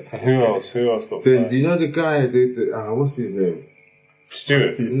 Who else? Who else got Then fired? you know the guy, what's his name?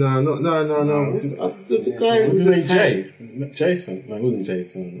 Stuart. No. What's the guy Was with his the name tag? Jay? Jason? No, it wasn't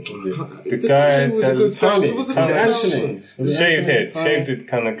Jason. Was it? The guy who was a that- good Tony. salesman. Was a Was good it salesman. Anthony? Was it Shaved Anthony? head. Shaved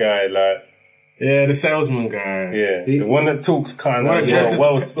kind of guy, like, Yeah, the salesman guy. yeah. He- the one that talks kind One of that dressed as-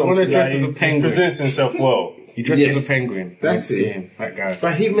 well the one that dressed as a he penguin. presents himself well. He dressed Yes. as a penguin. That's You see it. him, that guy.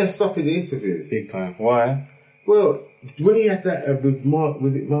 But he messed up in the interviews. Big time. Why? Well, when he had that with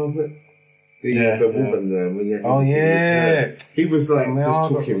was it Marvin? Yeah, The woman there. When he had Oh, the- yeah. He was like just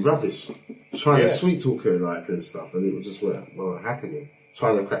Marvin. talking rubbish. Trying Yeah. to sweet talk her like and stuff. And it was just weren't happening.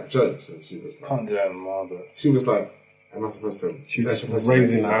 Trying to crack jokes. And she was like, Can't do that in Margaret. am I supposed to? She was is that just supposed to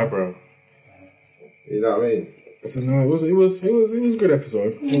raising make the it up? eyebrow. You know what I mean? So no, it was a good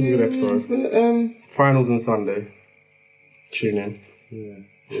episode. It was a good episode. But, Finals on Sunday. Tune in.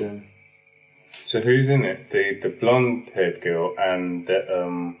 Yeah. So who's in it? The blonde haired girl and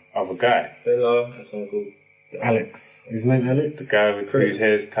the other guy. Stella, that's not good. Alex. His name Alex? The guy with whose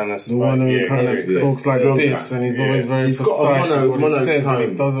hair's kind of The one who kind of yeah. talks like Yeah. this, and he's always very He's got a precise with what he says, and he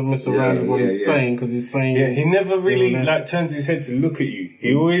monotone. doesn't mess around with what Yeah, he's yeah. saying, because he's saying... Yeah, he never really Yeah. like turns his head to look at you.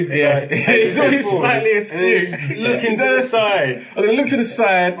 He always Yeah. like He's always forward. slightly And askew. he's looking to the side. I'm gonna look to the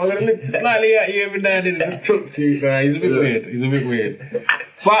side. I'm gonna look slightly at you every now and then and just talk to you. He's a bit weird. He's a bit weird.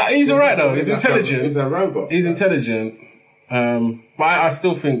 But he's alright though. He's intelligent. He's a robot. He's intelligent. But I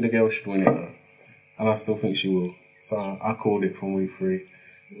still think the girl should win it though. And I still think she will. So I called it from week 3.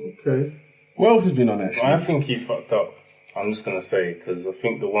 Okay. What else has been on that show? I think he fucked up. I'm just gonna say because I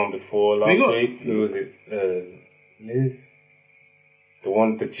think the one before last got- week, who was it? Liz,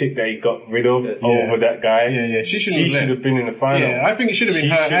 the chick that he got rid of over that guy. Yeah. She She should have been in the final. Yeah, I think it should have been She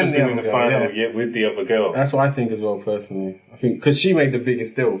her should have and been the in other the girl, final, yeah. yeah, with the other girl. That's what I think as well, personally. I think because she made the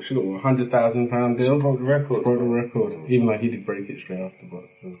biggest deal. She got a £100,000 deal. She broke the record. Broke the record. Even though he did break it straight after, but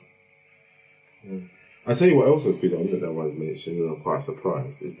still. I tell you what else has been on that no one's mentioned, and I'm quite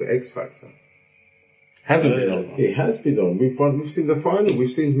surprised, is the X Factor. Hasn't been on. It has been on. We've seen the final. We've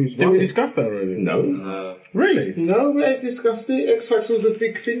seen who's Did won we it. discuss that already? No. Really? No, we ain't discussed it. X Factor was a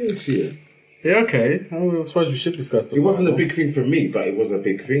big thing this year. Yeah, okay. I suppose we should discuss It wasn't a big thing for me, but it was a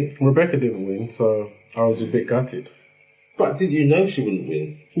big thing. Rebecca didn't win, so I was a bit gutted. But did you know she wouldn't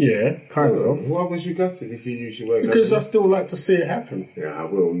win? Yeah, kind of. Why was you gutted if you knew she weren't Because I gutted? still like to see it happen. Yeah,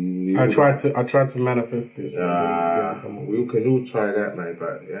 well, I tried to manifest it. We can all try that, mate,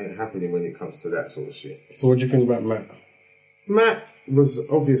 but it ain't happening when it comes to that sort of shit. So what do you think about Matt? Matt was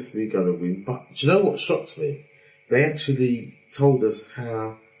obviously going to win, but do you know what shocked me? They actually told us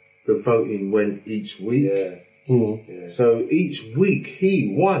how the voting went each week. Yeah. So each week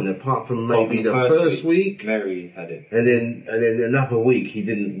he won, apart from maybe the first week. Mary had it. And then another week he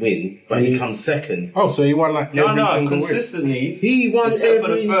didn't win, but he comes second. Oh, so he won like every No, single week. consistently. He won Except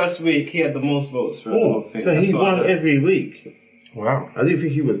for the every. first week, he had the most votes for the whole thing. So That's he what I won heard. every week. Wow. I didn't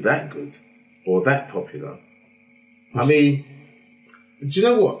think he was that good or that popular. I mean, do you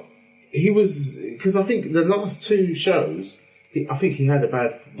know what? He was, because I think the last 2 shows, I think he had a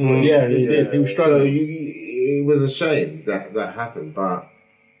bad. Yeah, he did. He was So struggling. it was a shame that happened. But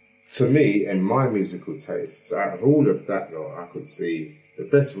to me and my musical tastes, out of all of that lot, I could see the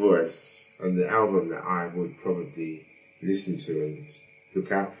best voice and the album that I would probably listen to and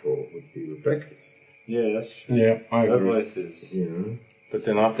look out for would be Rebecca's. Yeah, that's true. Yeah, I Her agree. voice is. You know? But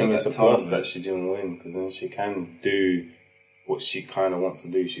then I think it's a that tone, plus man. that she didn't win because then she can do what she kind of wants to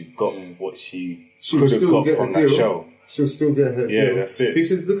do. She's got what she She'll could have still got get from a that deal. show. She'll still get her Yeah, deal. that's it.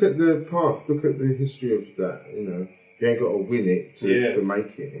 Because look at the past, look at the history of that, you know. You ain't got to win it to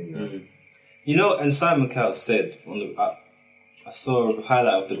make it, you know. You know, and Simon Cowell said, on the, I saw a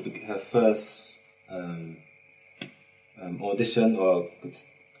highlight of her first audition or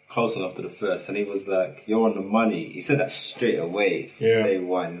close enough to the first, and he was like, "You're on the money." He said that straight away. Yeah. Day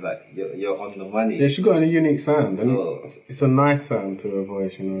one, he's like, "You're on the money." Yeah, she's got a unique sound. And So- it's a nice sound to her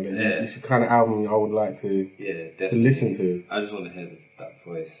voice, you know. Yeah. It's the kind of album I would like to Yeah, definitely. listen to I just want to hear that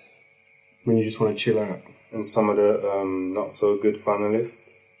voice. when you just want to chill out. And some of the not so good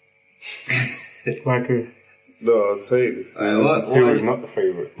finalists. Like who? No, I'd say who was not the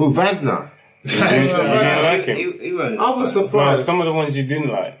favourite. Who, Wagner? You didn't like him. He went, I was No, surprised. some of the ones you didn't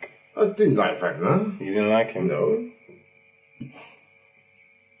like. I didn't like Wagner. You didn't like him. No.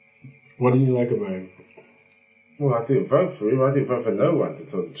 What did you like about him? Well, I didn't vote for him. I didn't vote for no one, to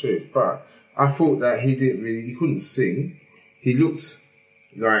tell the truth. But I thought that he couldn't sing. He looked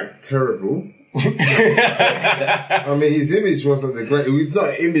like terrible. I mean, his image wasn't the great. It was not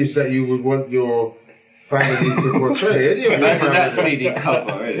an image that you would want your family to portray. Any of your imagine that family. CD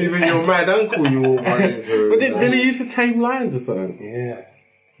cover, really. Even your mad uncle, you won't want him to. But then he used to tame lions or something. Yeah.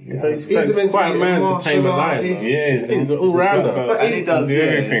 He's meant to quite be a man to martial tame a lion. artist. Yeah, he's an all-rounder. But And he does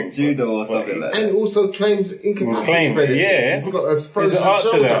everything. judo or something like that. And also claims incapacity Claim, benefit. yeah. He's got a There's frozen an art to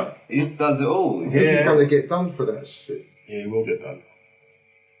shoulder. that. He does it all. I think he's Yeah. going to get done for that shit. Yeah, he will get done.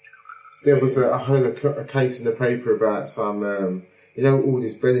 There was I heard a case in the paper about some, all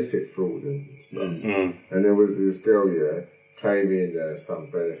this benefit fraud and stuff. Mm. And there was this girl, claiming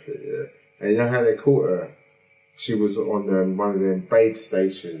some benefit, And you know how they caught her? She was on one of them babe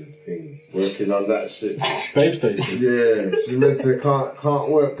station things, working on that shit. Babe station. Yeah, she's meant to can't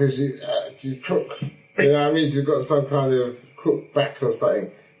work because she's crook. You know what I mean? She's got some kind of crook back or something.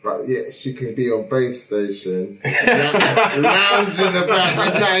 But yeah, she can be on babe station, lounging about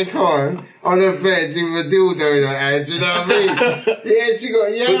with nothing on her bed with a dildo in her hand. Do you know what I mean? Yeah, she got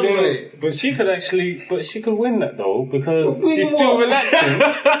young on it. But she could win that though because Win she's what? still relaxing.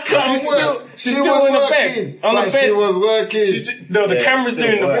 she's still in the bed. On the bed. She was working. The Yeah, camera's still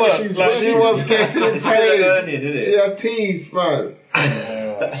doing the working. work. Like, She was getting learning, paid. isn't it? She had teeth, man.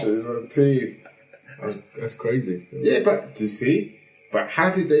 She was on teeth. That's crazy still. Yeah, but do you see? But how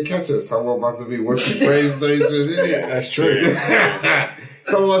did they catch her? Someone must have been watching Brave Station, didn't it? That's true.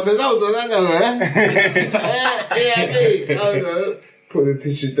 Someone said, hold on, I know her. Yeah, me. Hold on. Put the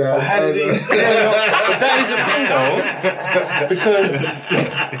tissue down. How did he? Hold on. But that is a thing though, because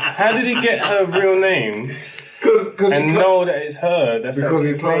how did he get her real name Cause and know that it's her? That's because he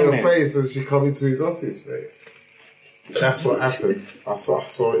actually saw her claiming? face and she come into his office, mate. That's what happened. I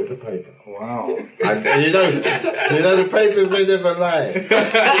saw it in the paper. Wow. And you know the papers, they never lie.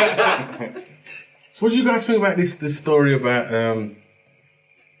 So what do you guys think about this story about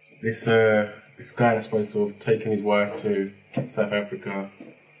this guy that's supposed to have taken his wife to South Africa,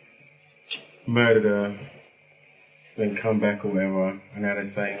 murdered her, then come back or whatever, and now they're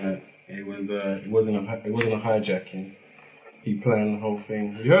saying that it wasn't a hijacking. He planned the whole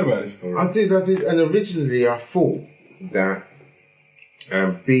thing. You heard about this story? I did, and originally I thought that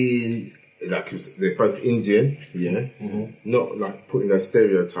being like, 'cause they're both Indian, not like putting those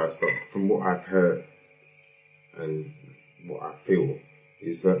stereotypes, but from what I've heard and what I feel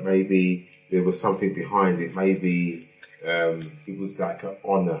is that maybe there was something behind it. Maybe it was like an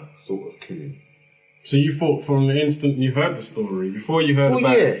honour sort of killing. So you thought from the instant you heard the story, before you heard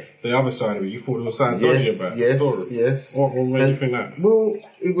about the other side of it, you thought there was something dodgy about the story? Yes. What made you think that? Well,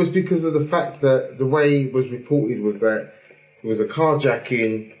 it was because of the fact that the way it was reported was that it was a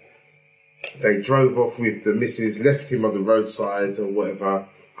carjacking. They drove off with the missus, left him on the roadside or whatever,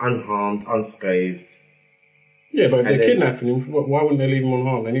 unharmed, unscathed. Yeah, but if they're kidnapping him, why wouldn't they leave him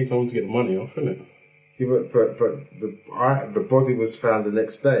unharmed? They need someone to get the money off, innit? Yeah, but the body was found the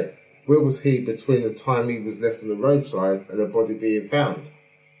next day. Where was he between the time he was left on the roadside and the body being found?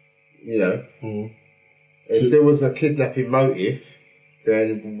 You know? Mm. If there was a kidnapping motive,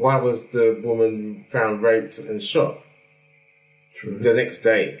 then why was the woman found raped and shot? True. The next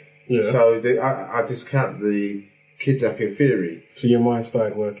day? Yeah. So I discount the kidnapping theory. So your mind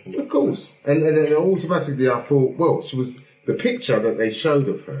started working. Of course. And then automatically I thought, well, she was, the picture that they showed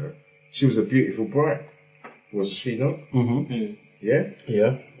of her, she was a beautiful bride. Was she not? Mm-hmm. Yeah?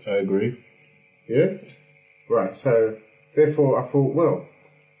 Yeah, I agree. Yeah? Right, so therefore I thought, well,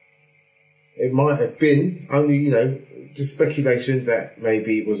 it might have been only, just speculation that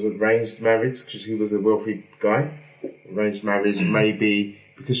maybe it was arranged marriage because he was a wealthy guy. Arranged marriage, maybe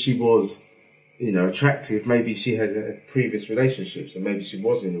because she was, attractive, maybe she had previous relationships and maybe she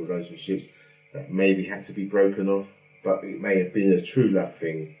was in relationships that maybe had to be broken off, but it may have been a true love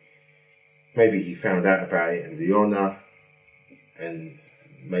thing. Maybe he found out about it and the honour and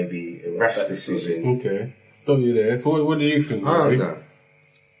maybe a rash decision. Okay. Stop you there. So what do you think? I don't Rory? know.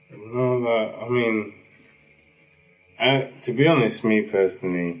 No, I mean, To be honest, me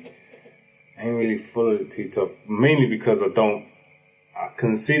personally, I ain't really followed it too tough. Mainly because I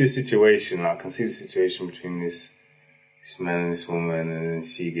can see the situation. I can see the situation between this man and this woman, and then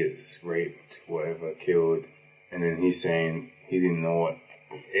she gets raped, whatever, killed, and then he's saying he didn't know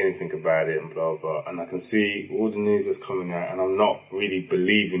anything about it and blah blah. And I can see all the news that's coming out, and I'm not really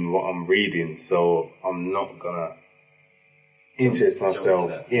believing what I'm reading, so I'm not gonna interest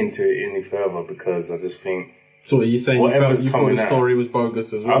myself into it any further because I just think. So are you saying you thought the story was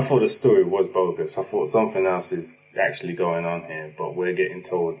bogus as well? I thought the story was bogus. I thought something else is actually going on here, but we're getting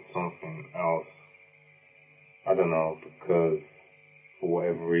told something else. I don't know, because for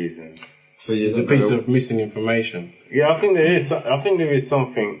whatever reason. So it's a piece of missing information. Yeah, I think there is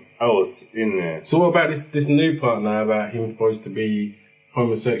something else in there. So what about this new part now about him supposed to be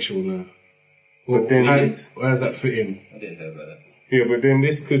homosexual now? But then how does that fit in? I didn't hear about that. Yeah, but then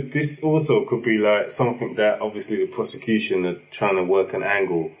this also could be like something that obviously the prosecution are trying to work an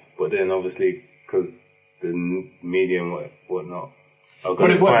angle, but then obviously because the media and whatnot are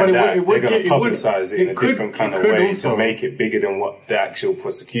going to find out, they're going to publicise it in a different kind of way to make it bigger than what the actual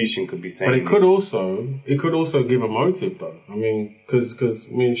prosecution could be saying. But it could also give a motive though. I mean, because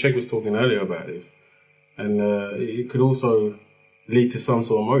me and Sheg was talking earlier about this, and it could also lead to some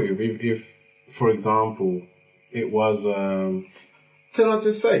sort of motive if for example, it was. Can I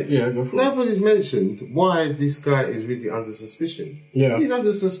just say? Yeah, go for it. Nobody's mentioned why this guy is really under suspicion. Yeah. He's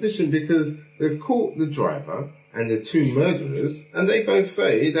under suspicion because they've caught the driver and the two murderers, and they both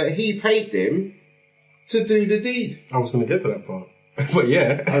say that he paid them to do the deed. I was going to get to that part. But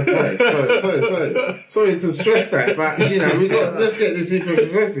yeah. Okay, sorry to stress that, but let's get this in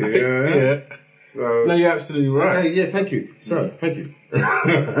perspective. Yeah. So, no, you're absolutely right. Okay, yeah, thank you. So, thank you.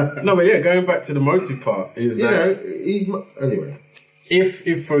 No, but yeah, going back to the motive part is anyway.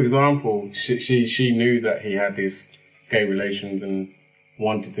 If for example she knew that he had these gay relations and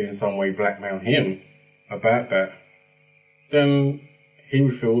wanted to in some way blackmail him about that, then he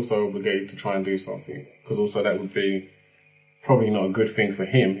would feel also obligated to try and do something, because also that would be probably not a good thing for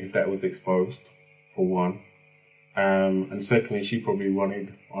him if that was exposed, for one. And secondly, she probably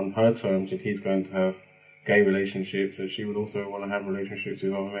wanted on her terms, if he's going to have gay relationships, that she would also want to have relationships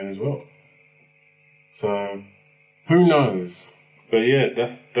with other men as well. So who knows? But yeah,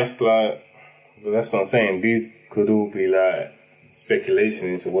 that's what I'm saying. These could all be like speculation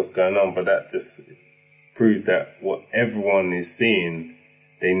into what's going on, but that just proves that what everyone is seeing,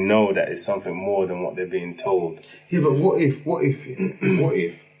 they know that it's something more than what they're being told. Yeah, but what if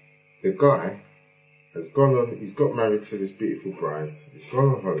the guy has he's got married to this beautiful bride, he's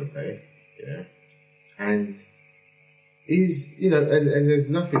gone on holiday, yeah, and he's, and there's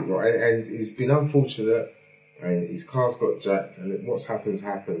nothing right, and he's been unfortunate, and his car's got jacked, and what's happened,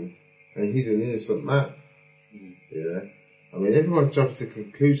 and he's an innocent man. Yeah, I mean, everyone's jumping to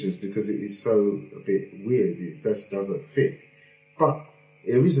conclusions because it is so a bit weird. It just doesn't fit. But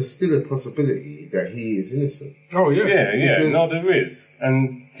there is still a possibility that he is innocent. Oh yeah, yeah. No, there is,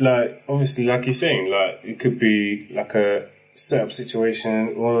 and like obviously, like you're saying, like it could be like a set-up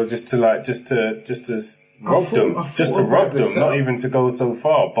situation, or just to rob them, not even to go so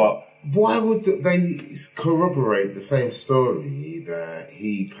far, but. Why would they corroborate the same story that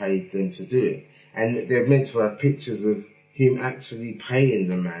he paid them to do it? And they're meant to have pictures of him actually paying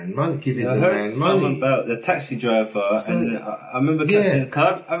the man money, giving the man money. I heard something about the taxi driver, and I remember catching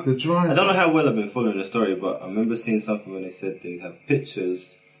the driver. I don't know how well I've been following the story, but I remember seeing something when they said they have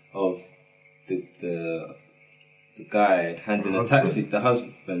pictures of the guy handing the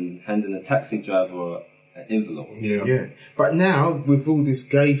husband handing a taxi driver an envelope. Yeah. But now, with all this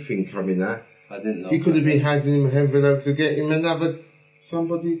gay thing coming out, I didn't know. He could have been handing him an envelope to get him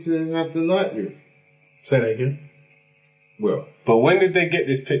somebody to have the night with. Say that again. Well. But when did they get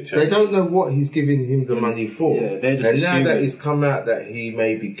this picture? They don't know what he's giving him the money for. Yeah, they're just and now that it's come out that he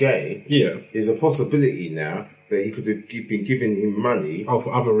may be gay, there's a possibility now that he could have been giving him money. Oh,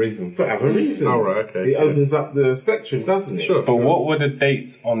 for other reasons. For other reasons. Oh, right, okay. It opens up the spectrum, doesn't it? Sure. But what were the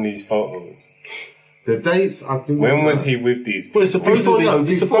dates on these photos? The dates I do. When was he with these people? But it's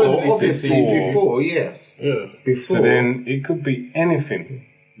supposedly before, yes. Yeah. Before. So then it could be anything.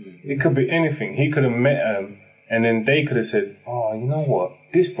 It could be anything. He could have met them, and then they could have said, "Oh, you know what?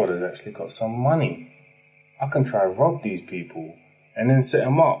 This brother's actually got some money. I can try to rob these people," and then set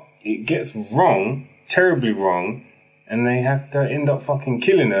them up. It gets wrong, terribly wrong, and they have to end up fucking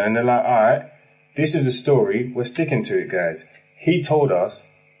killing her. And they're like, "All right, this is the story. We're sticking to it, guys. He told us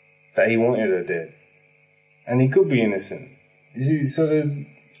that he wanted her dead." And he could be innocent. You see, so there's...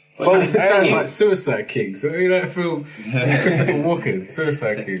 Both It sounds and- like Suicide Kings. You don't feel Christopher Walken,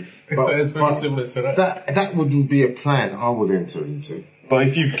 Suicide Kings. It's very similar to that. That wouldn't be a plan I would enter into. But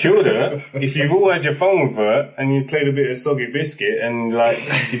if you've killed her, if you've all had your fun with her, and you played a bit of soggy biscuit, and like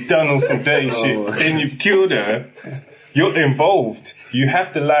you've done all some dirty shit, then you've killed her, you're involved. You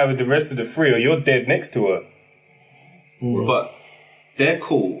have to lie with the rest of the three, or you're dead next to her. But they're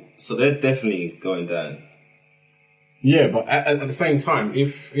cool, so they're definitely going down. Yeah, but at the same time,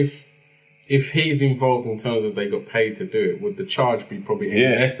 if he's involved in terms of they got paid to do it, would the charge be probably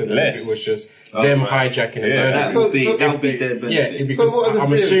less than if it was just them hijacking his own? That would be their benefit. Yeah, because So what are the I'm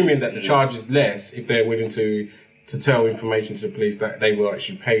theories? assuming that the charge is less if they're willing to tell information to the police that they were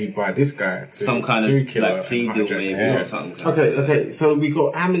actually paid by this guy to Some kind to of kill her like plea and deal hijack maybe her. or something. Okay. So we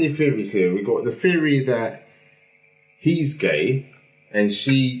got how many theories here? We got the theory that he's gay, and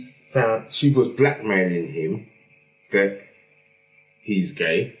she was blackmailing him that he's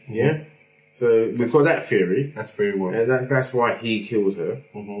gay. Yeah. So we've got that theory, That's very well. and that's why he killed her.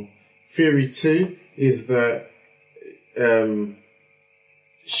 Mhm. Theory 2 is that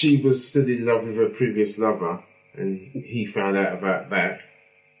she was still in love with her previous lover, and he found out about that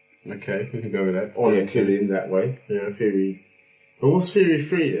Okay, we can go with that. on a killing that way. Yeah. Theory. But what's theory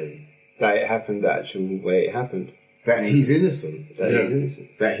 3 then? That it happened the actual way it happened. That he's innocent. That Yeah. he's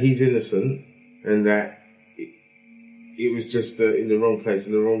innocent. That he's innocent, and that it was just in the wrong place,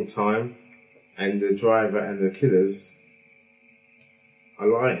 in the wrong time, and the driver and the killers are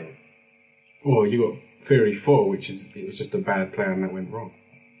lying. Or you got theory 4, which is it was just a bad plan that went wrong.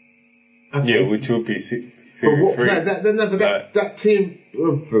 Yeah, which would be But theory what? three. That team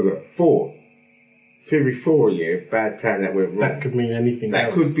 4. Theory 4, yeah, bad plan that went wrong. That could mean anything That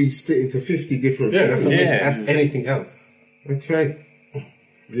else. could be split into 50 different Yeah, that's, theories. that's anything else. Okay.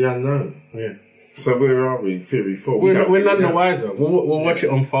 The unknown. Yeah. So where are we? Theory 4. We're don't none really the know. wiser. We'll watch it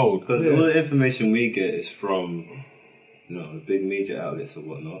unfold. Because all the information we get is from, the big media outlets and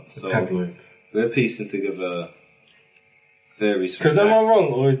whatnot. So Tabloids. we're piecing together theories. from Because am that. I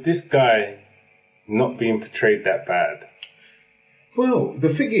wrong, or is this guy not being portrayed that bad? Well, the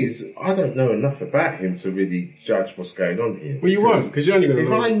thing is, I don't know enough about him to really judge what's going on here. Well, you won't, because you're only going to If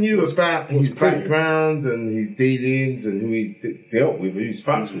know. I knew about his what's pregnant. background and his dealings and who he's dealt with, who he's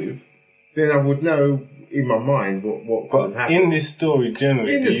fucked with, then I would know in my mind what could But have happened. in this story,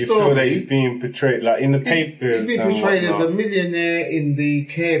 generally, In do the you feel story- that he's being portrayed like in the papers? He's been and portrayed as a whatnot? millionaire in the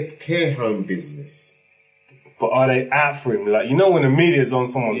care home business. But are they out for him? Like, when the media's on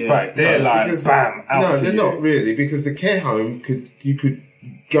someone's back, they're like, Because- bam, out No, for they're you. not really, because the care home you could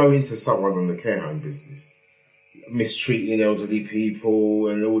go into someone on the care home business, mistreating elderly people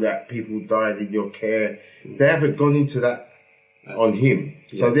and all that. People died in your care. They haven't gone into that on him,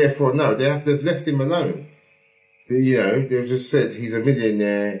 so therefore, no, they've left him alone. They've just said he's a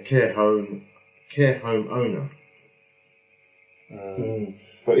millionaire care home owner.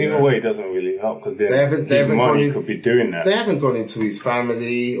 But either way, it doesn't really help because They haven't his gone money in- could be doing that. They haven't gone into his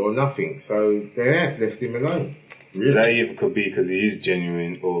family or nothing, so they have left him alone. Really? That either could be because he is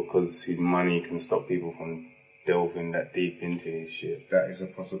genuine or because his money can stop people from delving that deep into his shit. That is a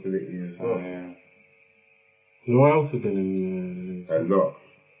possibility as So, well. yeah. What else has been in A lot.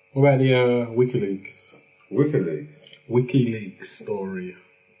 what about the WikiLeaks? WikiLeaks. WikiLeaks story.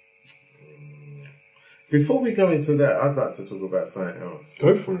 Before we go into that, I'd like to talk about something else.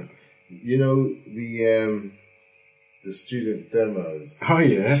 Go for it. The student demos. Oh,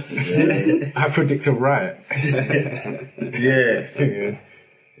 yeah. I predict a riot. Yeah, Yeah.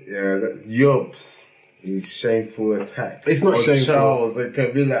 that Yobs. His shameful attack. It's not on shameful. Charles and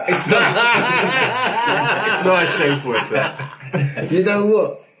Camilla. It's not a shameful attack. You know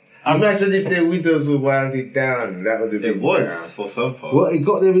what? Imagine if their windows were winding down. That would have been It was better. for some part. What? It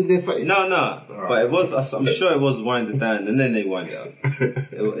got them in their face? No. But it was. I'm sure it was winding down, and then they wind it up.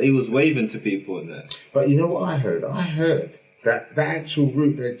 He was waving to people and that. But you know what I heard? I heard that the actual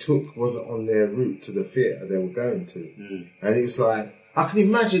route they took wasn't on their route to the theatre they were going to. And it was like, I can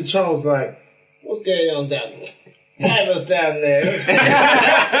imagine Charles like, what's going on down there? Why was down there?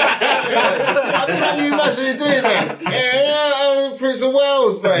 How can you imagine you doing that? Yeah, I'm Prince of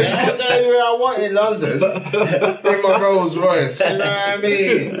Wales, mate. I'm going where I want in London. In my Rolls Royce. You know what I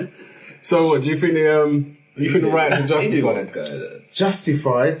mean? So, what do you think the riots are justified?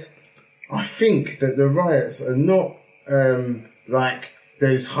 Justified. I think that the riots are not like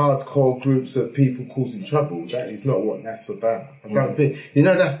those hardcore groups of people causing trouble. That is not what that's about. I don't think.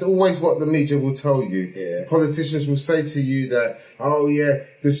 That's always what the media will tell you. Yeah. Politicians will say to you that, oh yeah,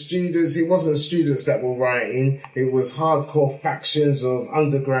 the students, it wasn't students that were rioting, it was hardcore factions of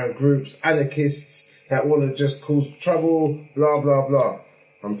underground groups, anarchists that want to just cause trouble, blah, blah, blah.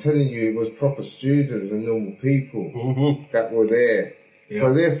 I'm telling you, it was proper students and normal people that were there. Yeah.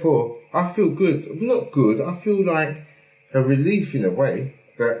 So therefore, I feel good. Not good. I feel like a relief in a way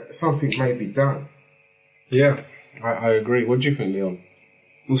that something may be done. Yeah, I agree. What do you think, Leon?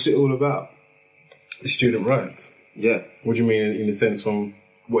 What's it all about? The student riots. Yeah. What do you mean in the sense from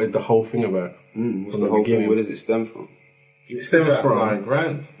what is the whole thing about? What's the whole thing? Where does it stem from? It stems from $9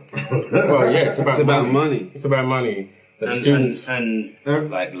 grand. Well, yeah, it's about money. It's about money. That the students and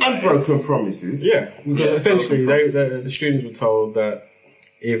broken promises. Yeah, because essentially the students were told that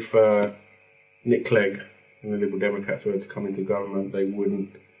if Nick Clegg and the Liberal Democrats were to come into government, they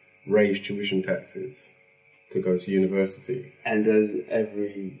wouldn't raise tuition taxes to go to university. And as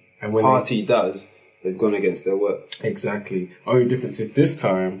every party does, they've gone against their work. Exactly. Only difference is this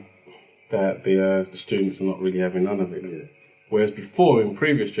time that the students are not really having none of it. Yeah. Whereas before, in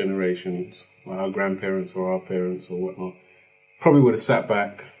previous generations, like our grandparents or our parents or whatnot, probably would have sat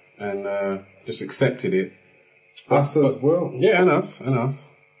back and just accepted it. Us as well. Yeah, and us.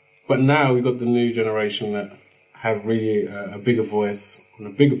 But now we've got the new generation that have really a bigger voice on a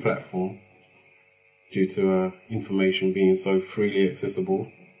bigger platform due to information being so freely accessible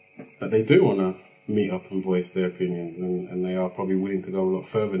that they do want to meet up and voice their opinion, and they are probably willing to go a lot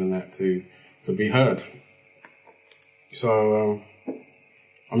further than that to be heard. So,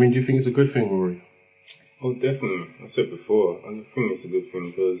 I mean, do you think it's a good thing, Rory? Oh, definitely. I said before, I think it's a good thing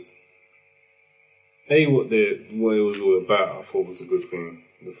because what it was all about, I thought was a good thing.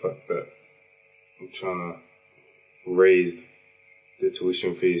 The fact that I'm trying to raise the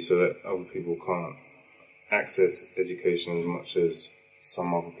tuition fees so that other people can't access education as much as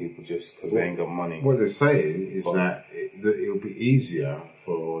some other people just because they ain't got money. What they're saying is that it'll be easier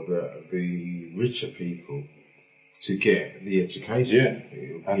for the richer people to get the education.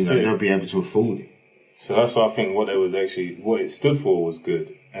 Yeah, they'll be able to afford it. So that's why I think what it stood for was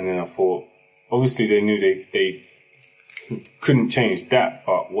good. And then I thought, obviously they knew they couldn't change that,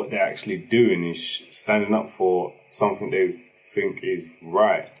 but what they're actually doing is standing up for something they think is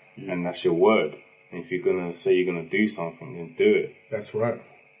right, and that's your word. And if you're gonna say you're gonna do something, then do it. That's right.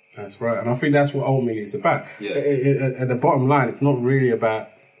 And I think that's what ultimately it's about. Yeah. At the bottom line, it's not really about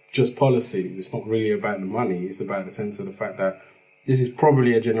just policies. It's not really about the money. It's about the sense of the fact that this is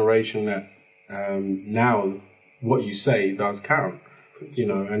probably a generation that now what you say does count,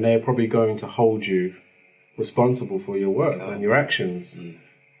 and they're probably going to hold you responsible for your work and your actions.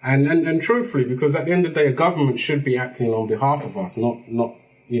 And truthfully, because at the end of the day, a government should be acting on behalf of us, not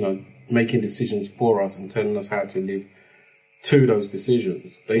making decisions for us and telling us how to live to those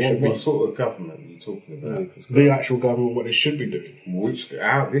decisions. What sort of government are you talking about? The actual government, what they should be doing.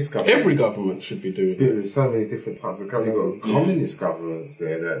 This government? Every government should be doing it. There's so many different types of government. You've got communist governments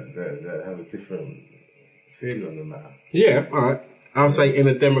there that have a different feel on the matter. Yeah, all right. I'll say in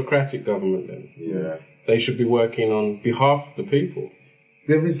a democratic government then. Yeah. They should be working on behalf of the people.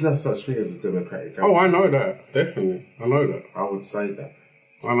 There is no such thing as a democratic government. Oh, I know that. Definitely. I know that. I would say that.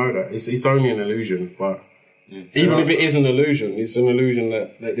 I know that. It's only an illusion, but even if it is an illusion, it's an illusion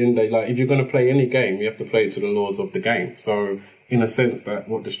that at the end of the day, like, if you're going to play any game, you have to play it to the laws of the game. So, in a sense, that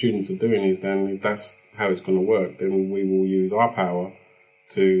what the students are doing is then, if that's how it's going to work, then we will use our power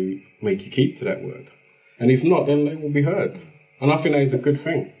to make you keep to that word. And if not, then they will be heard. And I think that is a good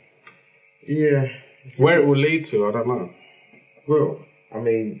thing. Yeah. Where it will lead to, I don't know. Well, I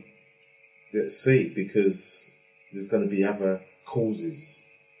mean, let's see, because there's going to be other causes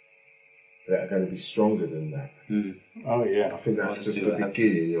that are going to be stronger than that. Oh yeah, I think that's just the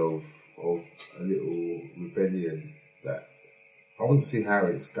beginning of a little rebellion. That I want to see how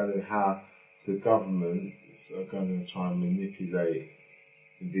the governments are going to try and manipulate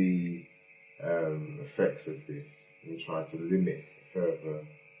the effects of this and try to limit further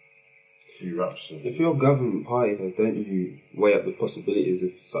eruptions. If you're a government party, though, don't you weigh up the possibilities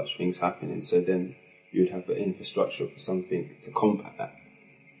of such things happening? So then you'd have the infrastructure for something to combat that.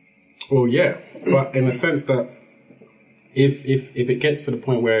 Well, yeah, but in the sense that if it gets to the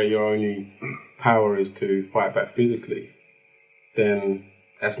point where your only power is to fight back physically, then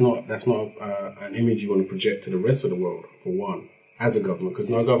that's not an image you want to project to the rest of the world, for one, as a government, because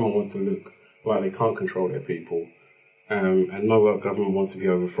no government wants to look like they can't control their people, and no government wants to be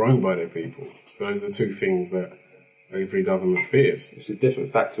overthrown by their people. So those are two things that every government fears. It's a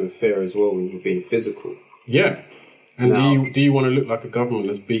different factor of fear as well when you're being physical. Yeah. And do you want to look like a government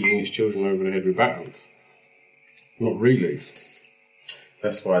that's beating its children over the head with batons? Not really.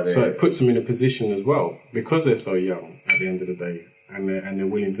 That's why So it puts them in a position as well, because they're so young at the end of the day, and they're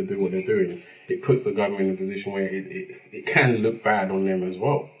willing to do what they're doing. It puts the government in a position where it can look bad on them as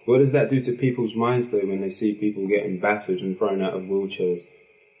well. What does that do to people's minds though when they see people getting battered and thrown out of wheelchairs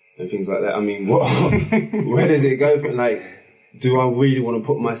and things like that. I mean, what? Where does it go from? Like, do I really want to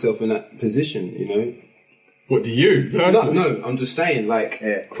put myself in that position? You know? What do you? No, I'm just saying, like,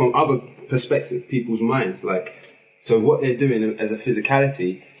 from other perspective, people's minds, like, so what they're doing as a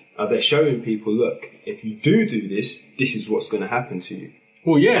physicality, they're showing people, look, if you do this, this is what's going to happen to you.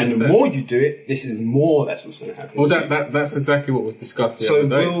 Well, yeah, and the more you do it, this is more that's what's going to happen. Well, that's exactly what was discussed the other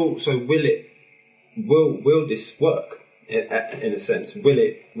day. Will this work in a sense? Will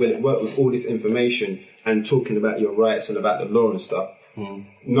it work with all this information and talking about your rights and about the law and stuff?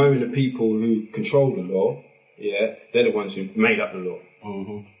 Knowing the people who control the law, yeah, they're the ones who made up the law.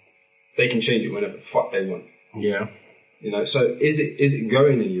 They can change it whenever the fuck they want. Yeah, you know. So is it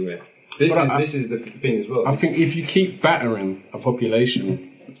going anywhere? This is the thing as well. I think if you keep battering a population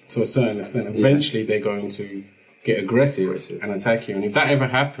to a certain extent, eventually they're going to get aggressive and attack you. And if that ever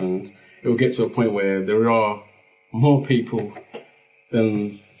happens, it will get to a point where there are more people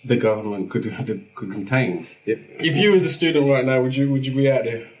than the government could contain. Yep. If you was a student right now, would you be out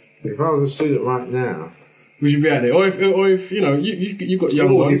there? If I was a student right now, would you be out there? Or if you know you got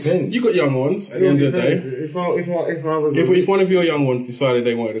young ones, depends. You got young ones. At the end of the day, if one of your young ones decided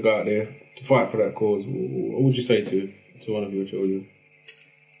they wanted to go out there to fight for that cause, what would you say to one of your children?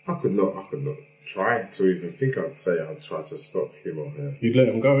 I could not try to even think. I'd say I'd try to stop him or her. You'd let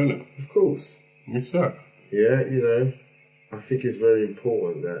them go, innit? Of course. Yes, sir. Yeah, you know, I think it's very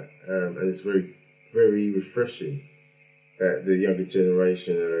important that, and it's very, very refreshing that the younger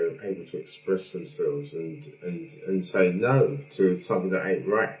generation are able to express themselves and say no to something that ain't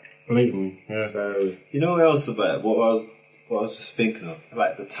right. Believe me, yeah. So you know what else about it? What I was just thinking of,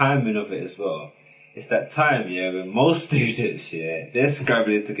 like the timing of it as well. It's that time, when most students, they're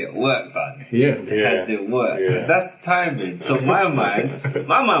scrabbling to get work done. Yeah. To have their work. Yeah. That's the timing. So my mind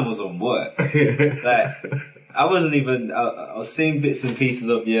was on work. Like, I wasn't even, I was seeing bits and pieces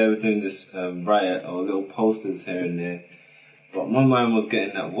of, we're doing this riot or little posters here and there. But my mind was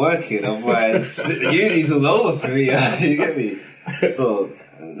getting that work in, otherwise uni's all over for me, you get me? So,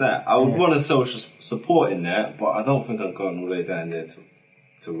 I would want a social support in that, but I don't think I'd go all the way down there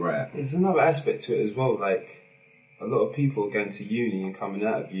to rap. There's another aspect to it as well, like a lot of people are going to uni and coming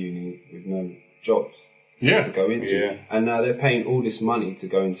out of uni with no jobs to go into, and now they're paying all this money to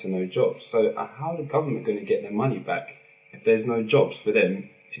go into no jobs. So how are the government going to get their money back if there's no jobs for them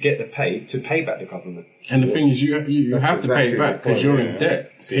to get the pay to pay back the government? And the thing is, you have to pay it back because you're in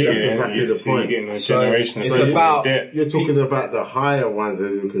debt. That's exactly the point. So it's about you're talking about the higher ones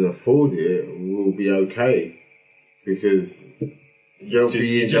who can afford it will be okay because they'll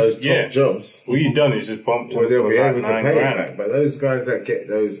be in those top jobs. All you've done is just bump. Well, they'll be able to pay it back. But those guys that get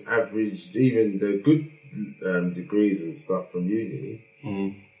those average, even the good degrees and stuff from uni,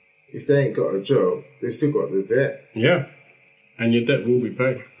 if they ain't got a job, they still got the debt. Yeah. And your debt will be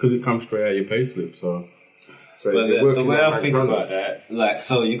paid because it comes straight out of your pay slip. So the way I think about that, like,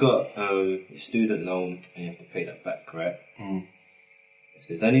 so you got your student loan and you have to pay that back, correct? If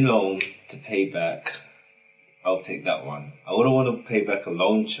there's any loan to pay back, I'll take that one. I wouldn't want to pay back a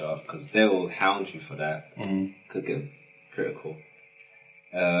loan charge because they will hound you for that. Could get critical.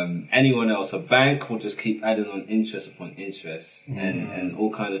 Anyone else, a bank will just keep adding on interest upon interest and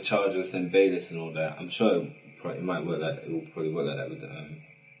all kind of charges and bailiffs and all that. I'm sure it might work like that. It will probably work like that with the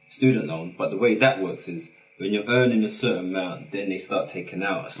student loan. But the way that works is when you're earning a certain amount, then they start taking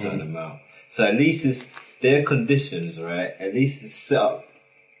out a certain amount. So at least it's their conditions, right? At least it's set up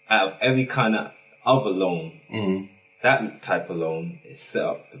out of every kind of other loan. That type of loan is set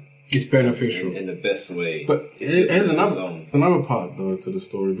up. It's beneficial in the best way. But here's another part though to the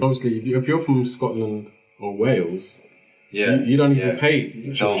story. Obviously, if you're from Scotland or Wales, you don't even pay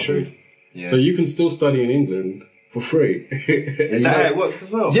tuition. So you can still study in England for free. Is that how it works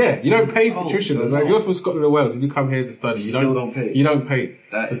as well? Yeah, you don't pay for tuition. Like, if you're from Scotland or Wales and you come here to study, you don't pay. You don't pay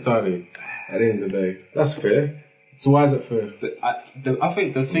to study. At the end of the day, that's fair. So why is it fair? But I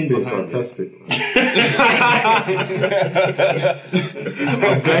think the thing being behind sarcastic.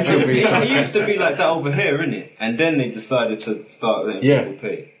 It used to be like that over here, innit? And then they decided to start letting people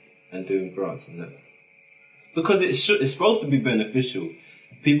pay and doing grants and that. Because it's supposed to be beneficial.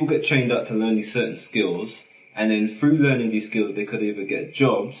 People get trained up to learn these certain skills, and then through learning these skills, they could either get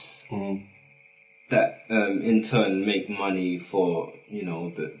jobs that in turn make money for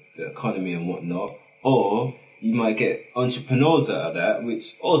the economy and whatnot, or you might get entrepreneurs out of that,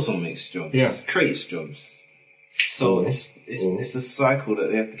 which also makes jobs, creates jobs. So it's a cycle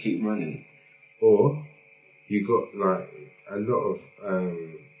that they have to keep running. Or you got like a lot of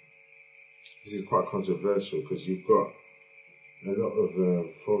this is quite controversial because you've got a lot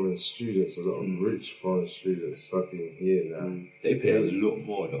of foreign students, a lot of rich foreign students studying here now. They pay a lot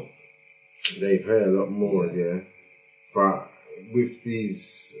more though. They pay a lot more, yeah. But with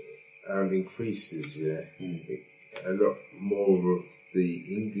these increases, a lot more of the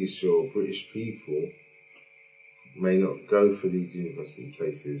English or British people may not go for these university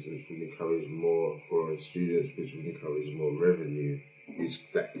places, which will encourage more foreign students, which will encourage more revenue, which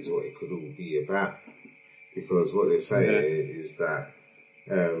that is what it could all be about. Because what they're saying is that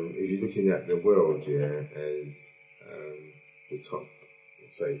if you're looking at the world, and the top,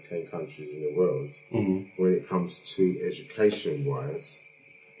 say, 10 countries in the world, when it comes to education-wise,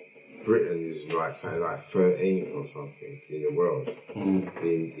 Britain is like, say, like 13th or something in the world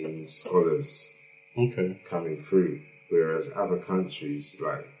in scholars coming through, whereas other countries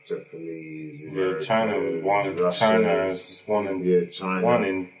like Japanese, China's one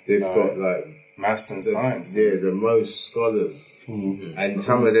in they've got like maths and science. Yeah, the most scholars, and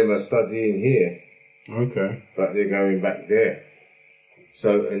some of them are studying here. Okay, but they're going back there.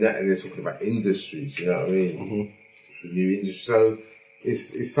 So, and they're talking about industries. You know what I mean? New industry. So.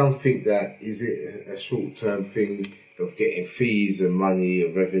 It's something that, is it a short-term thing of getting fees and money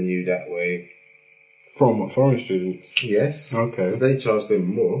and revenue that way? From what, foreign students? Yes. Okay. 'Cause they charge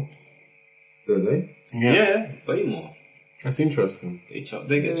them more, don't they? Yeah, way more. That's interesting. They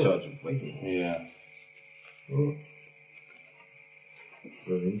get charged way more. Yeah. Oh.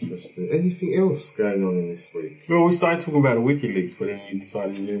 Very interesting. Anything else going on in this week? Well, we started talking about the WikiLeaks, but then you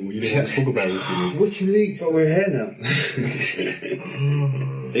decided you didn't want to talk about WikiLeaks. WikiLeaks? But we're here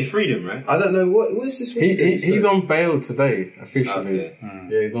now. They freed him, right? I don't know, what is this WikiLeaks? He's on bail today, officially. Okay.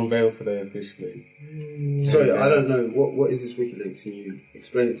 Yeah, he's on bail today, officially. Sorry, I don't know. What is this WikiLeaks? Can you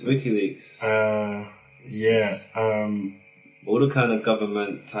explain it to me? WikiLeaks. All the kind of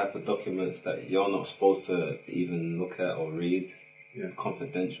government type of documents that you're not supposed to even look at or read.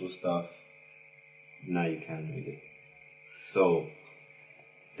 Confidential stuff. Now you can read it. So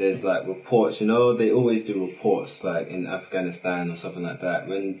there's like reports, they always do reports like in Afghanistan or something like that.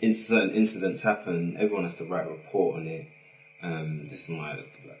 When certain incidents happen, everyone has to write a report on it. This is my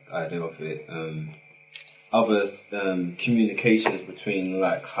idea of it. Other communications between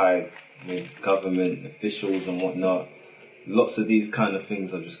like high government officials and whatnot. Lots of these kind of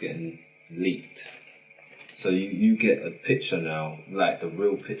things are just getting leaked. So you get a picture now, like the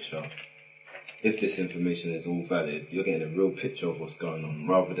real picture. If this information is all valid, you're getting a real picture of what's going on,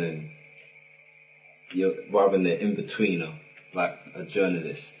 rather than the in-betweener, like a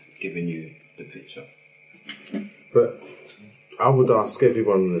journalist giving you the picture. But I would ask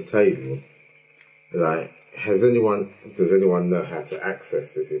everyone on the table, like, does anyone know how to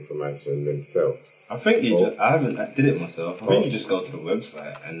access this information themselves? I think I did it myself. I think you just go to the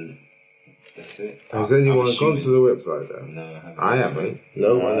website and that's it. Has anyone gone to the website though? No, I haven't.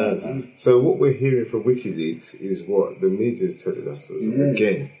 No one has. So what we're hearing from WikiLeaks is what the media's telling us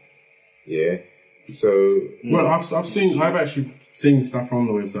again. Yeah. So well, I've actually seen stuff from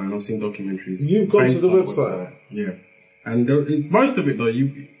the website, and I've seen documentaries. You've gone to the on website? Yeah. And most of it though,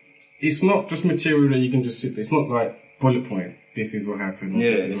 it's not just material that you can just sit there. It's not like bullet points. This is what happened.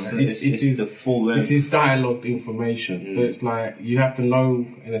 It's the full length. This is dialogued information. So it's like you have to know,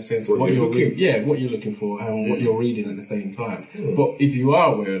 in a sense, what you're looking for. Yeah, what you're looking for and what you're reading at the same time. But if you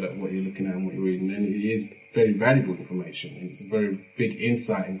are aware of what you're looking at and what you're reading, then it is very valuable information. It's a very big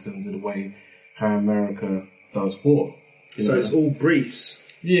insight in terms of the way how America does war. So it's all briefs.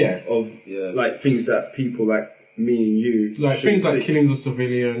 Yeah. Of like things that people like me and you, like things like killings of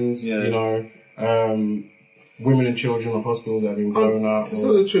civilians. Women and children of hospitals that have been blown up. To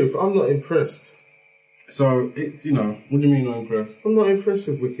tell the truth, I'm not impressed. So it's what do you mean not impressed? I'm not impressed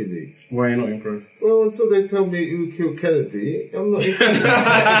with WikiLeaks. Why are you not impressed? Well, until they tell me who killed Kennedy, I'm not impressed.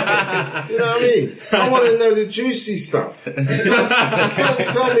 You know what I mean? I want to know the juicy stuff. Don't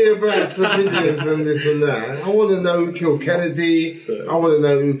tell me about civilians and this and that. I want to know who killed Kennedy. I want to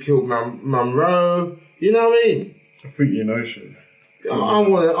know who killed Monroe. You know what I mean? I think you know shit. I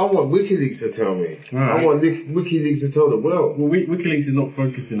want WikiLeaks to tell me. Right. I want WikiLeaks to tell the world. Well, WikiLeaks is not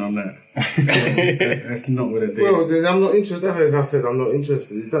focusing on that. That's not what they're doing. Well, then I'm not interested. As I said, I'm not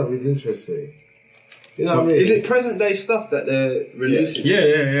interested. It don't really interest me. You know what I mean? Is it present day stuff that they're releasing?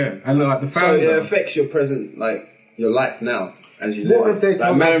 Yeah. And like the founder, so it affects your present, like your life now. As you what have they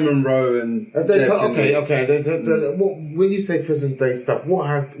told like us? Marilyn Monroe and have they okay. When you say present day stuff, what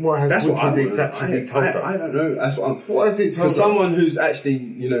has WikiLeaks actually told us? I don't know. That's what has it told us? For someone who's actually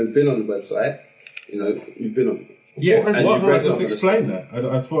been on the website, you've been on. Yeah, just explain that.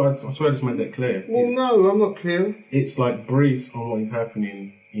 I swear I just made that clear. Well, no, I'm not clear. It's like briefs on what is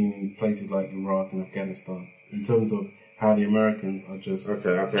happening in places like Iraq and Afghanistan in terms of how the Americans are just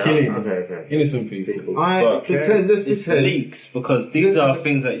Okay. killing innocent people. Let's It's pretend. leaks because these are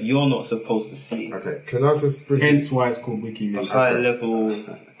things that you're not supposed to see. Okay, can I just bring Hence why it's called WikiLeaks. High level.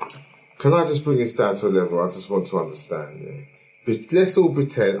 Can I just bring this down to a level I just want to understand? Yeah? But let's all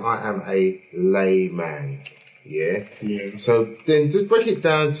pretend I am a layman. Yeah? Yeah. So then just break it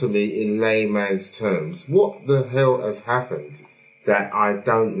down to me in layman's terms. What the hell has happened that I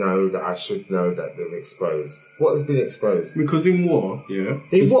don't know that I should know that they've exposed? What has been exposed? Because in war,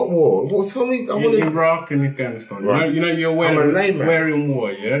 In what war? Well, tell me. I want in to. Iraq and Afghanistan. Right. You know, you're aware I'm a layman. we're in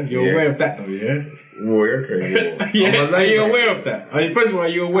war, yeah? You're Yeah. aware of that though, yeah? War, okay. War. Yeah, I'm a are you layman. aware of that? First of all, are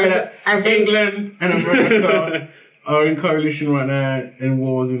you aware As that a- England and America are in coalition right now in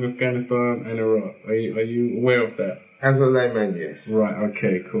wars in Afghanistan and Iraq? Are you aware of that? As a layman, yes. Right,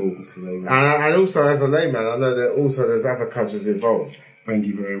 okay, cool, Mr. Layman. And also as a layman, I know that also there's other countries involved. Thank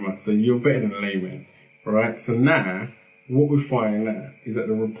you very much. So you're better than a layman, right? So now, what we're finding out is that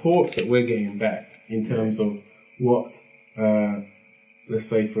the reports that we're getting back in terms of what, let's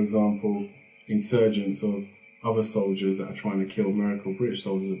say, for example, insurgents of other soldiers that are trying to kill American or British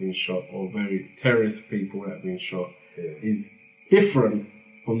soldiers have been shot, or very terrorist people that have been shot, is different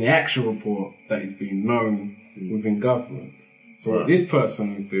from the actual report that is being known within government. So what this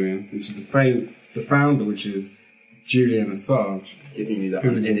person is doing, which is the founder, which is Julian Assange, Giving you that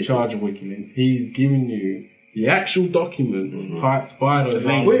who's in charge of WikiLeaks, he's giving you the actual documents typed by those.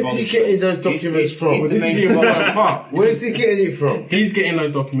 Where's he getting those documents from? he's the This main is the important part. Where's he getting it from? He's getting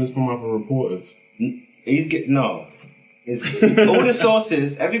those documents from other reporters. It's all the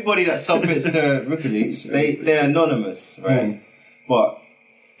sources. Everybody that submits to WikiLeaks, they're anonymous, right? But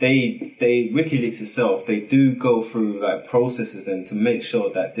they WikiLeaks itself, they do go through like processes and to make sure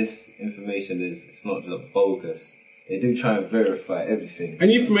that this information it's not just bogus. They do try and verify everything. And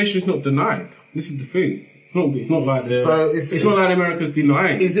the information is not denied. This is the thing. It's not like they're, So it's not like America's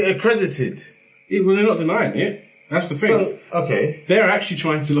denying. Is it accredited? Well, they're not denying it. That's the thing. So, okay. They're actually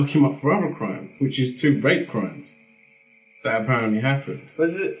trying to lock him up for other crimes, which is 2 rape crimes that apparently happened.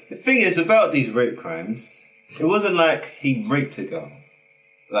 But the thing is about these rape crimes, it wasn't like he raped a girl.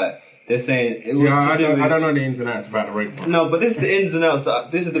 Like they're saying it was. I don't know the ins and outs about the rape crime. No, but this is the ins and outs.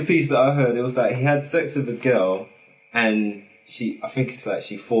 This is the piece that I heard. It was like he had sex with a girl, and I think it's like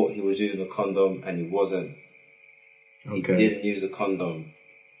she thought he was using a condom, and he wasn't. Okay. He didn't use a condom.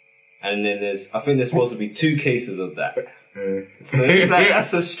 And then I think there's supposed to be 2 cases of that. So it's like,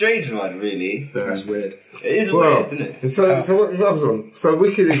 that's a strange one, really. That's weird. It is weird, isn't it? So what hold on. So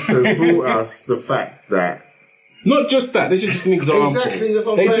WikiLeaks has brought us the fact that Not just that. This is just an example. Exactly, that's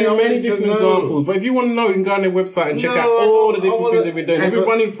what I'm they saying. do I many want to different know. examples. But if you want to know, you can go on their website and check out all the different things they've been doing. They've been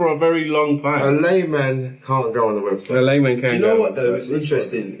running for a very long a time. layman can't go on the The website. layman can Do you know go. what though? It's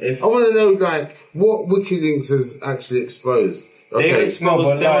interesting. If I want to know like what WikiLeaks has actually exposed. They Okay.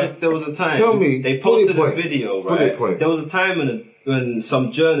 exposed. There was a time. Tell me, They posted a bullet points, video, bullet right? points. There was a time when some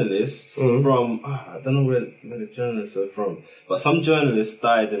journalists from I don't know where the journalists are from, but some journalists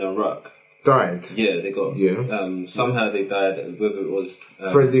died in Iraq. Died. Yeah, they got. Yes. Somehow they died. Whether it was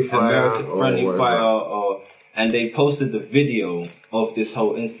Friendly fire or friendly whatever. fire, and they posted the video of this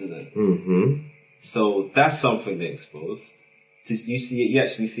whole incident. Mm-hmm. So that's something they exposed. You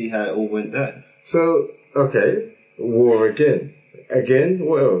actually see how it all went down. So okay, war again. Again,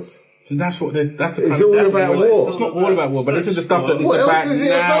 what else? So that's what that's the It's kind of, all that's about what- war. It's not all about war, but this is the stuff that it's What else about is it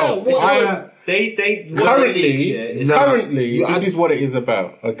now. about? What Currently, this is what it is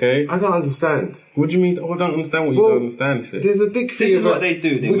about. Okay. I don't understand. What do you mean? Oh, I don't understand what you Well, don't understand. Shit. There's a big thing This is about what they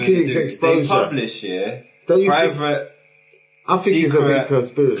do. WikiLeaks They exposure. publish, Don't you think- private, I think it's a big secret,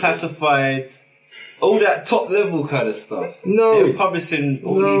 conspiracy. classified, all that top level kind of stuff. No. They're publishing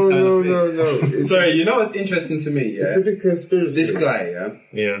all these No, kind no, of things. no. It's, sorry, you know what's interesting to me? it's a Yeah, big conspiracy. this guy, yeah,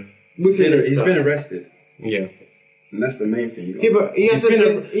 Yeah. WikiLeaks he's stuff. been arrested, Yeah. and that's the main thing. You got. Yeah, but he hasn't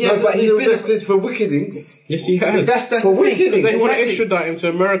been, he hasn't been arrested for WikiLeaks. Yes, he has. That's For the thing. WikiLeaks. They want to Exactly. extradite him to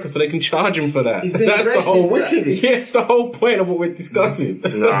America so they can charge him for that. He's been That's the arrested whole for that. WikiLeaks. Yes, the whole point of what we're discussing.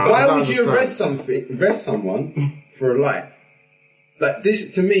 Why would you arrest someone for a lie? Like this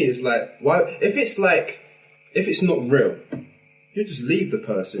to me is like why if it's not real, you just leave the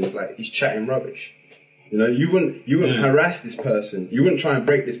person like he's chatting rubbish. You know, you wouldn't harass this person. You wouldn't try and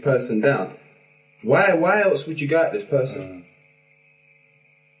break this person down. Why else would you go at this person?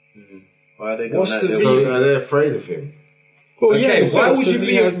 Why are they What's going the at So their- are they afraid of him? Well, Okay, yeah, it's why just would you 'cause be?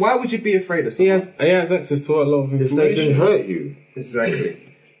 he has, Why would you be afraid of he someone? has access to a lot of If they information. can hurt you. Exactly.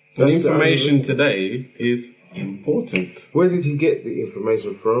 The That's the information only reason. today is important. Where did he get the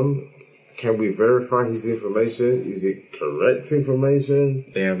information from? can we verify his information? Is it correct information?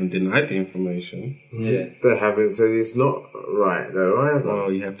 They haven't denied the information. Yeah. They haven't said it's not right, though, either.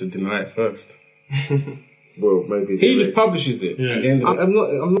 Well, you have to deny it first. Well, maybe He just publishes it. At the end of it. I'm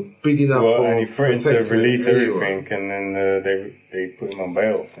not big enough. Well, for and he threatened to protecting release anyone. everything, and then they put him on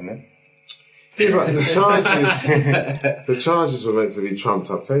bail, innit? Yeah, but the charges were meant to be trumped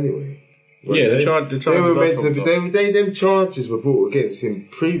up anyway. Yeah, the charges were meant to are be. Them charges were brought against him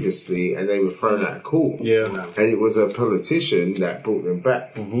previously, and they were thrown out of court. Yeah. And it was a politician that brought them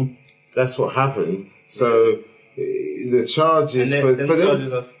back. Mm-hmm. That's what happened. So the charges And for them them,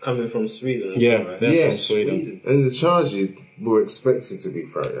 charges are coming from Sweden. as Yeah, well, right? they're yeah, from Sweden. and the charges were expected to be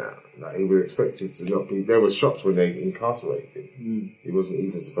thrown out. Like he was expected to not be. They were shocked when they incarcerated him. He wasn't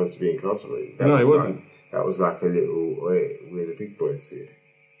even supposed to be incarcerated. No, he wasn't. That was like a little, we're the big boys here.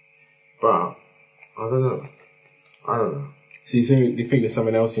 But I don't know. So you think there's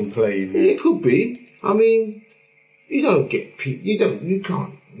something else in play? It could be. I mean, you don't get you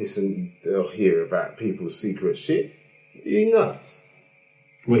can't listen or hear about people's secret shit. You nuts.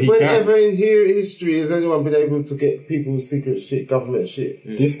 Well, he Whenever can. in here in history has anyone been able to get people's secret shit, government shit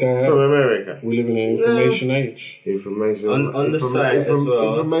This guy. from America? We live in an information age. Information On the site as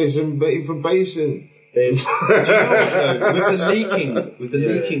well. Information. Do you know what, though? With the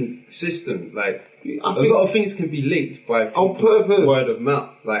leaking system, like a lot of things can be leaked by On purpose. word of mouth.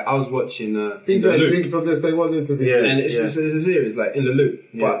 Like I was watching things In that the Loop, leaks on this, they want it to be. and it's a series like In the Loop.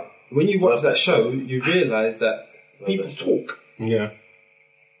 Yeah. But when you watch that show, you realise that people talk Yeah.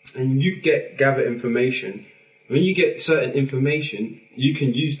 and you gather information. When you get certain information, you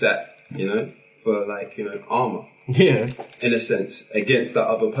can use that, for armor Yeah. in a sense against that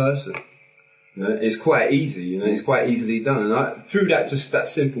other person. It's quite easy, it's quite easily done. And through that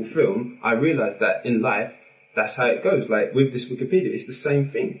simple film, I realised that in life, that's how it goes. Like with this Wikipedia, it's the same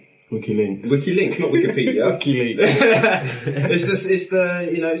thing. WikiLeaks. WikiLeaks, not Wikipedia. WikiLeaks.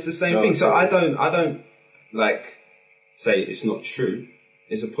 it's the same thing. So I don't say it's not true.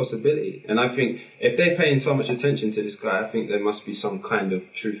 It's a possibility. And I think if they're paying so much attention to this guy, I think there must be some kind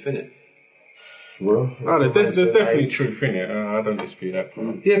of truth in it. Well, There's definitely truth in it. I don't dispute that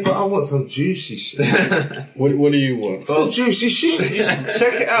part. Yeah, but I want some juicy shit. What do you want? Some juicy shit.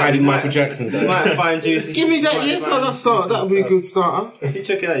 Check it out. How did you Michael might- Jackson do? You might find juicy. Give me that. Yes, that start. That would be a good starter. If you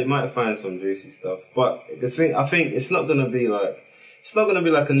check it out, you might find some juicy stuff. But the thing, I think it's not gonna be like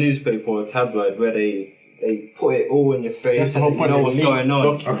a newspaper or a tabloid where they put it all in your face. That's the whole and point you know of what's leaked going on.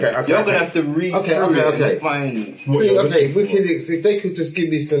 Okay. You're gonna have to read Okay, through it okay. and find. See, okay, WikiLeaks, if they could just give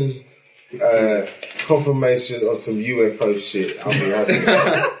me some confirmation on some UFO shit, I'll be happy.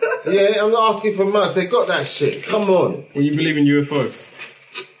 Yeah, I'm not asking for much. They got that shit. Come on. Well, you believe in UFOs?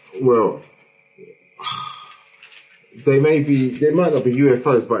 Well, they might not be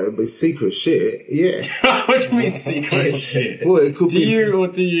UFOs, but it'll be secret shit. Yeah. What do you mean secret shit? Well, it could Do be. you or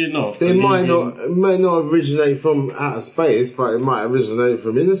do you not? They believe might in- not. It may not originate from outer space, but it might originate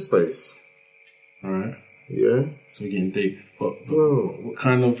from inner space. Alright. Yeah. So we're getting deep. But Whoa. what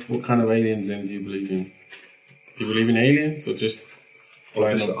kind of aliens then do you believe in? Do you believe in aliens or just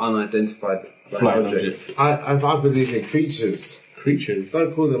flying Just unidentified flying objects. objects? I believe in creatures. Creatures?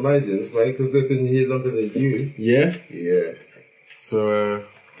 Don't call them aliens, mate, because they've been here longer than you. Yeah? Yeah. So,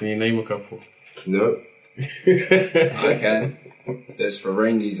 can you name a couple? No. Okay. There's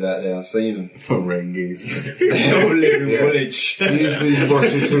Ferengis out there, I've seen them. Ferengis. They all live in village. You usually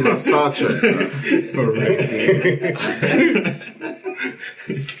watching too much Star Trek. Ferengis.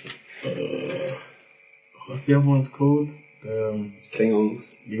 What's the other one's called?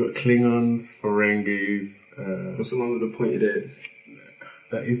 Klingons. You got Klingons, Ferengis. What's the one with the pointed ears?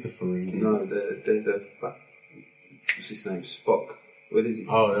 That is the Ferengis. No, the what's his name? Spock. What is he?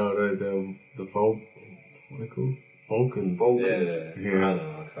 Oh, the what are they called? Vulcans. Vulcans. Yeah. I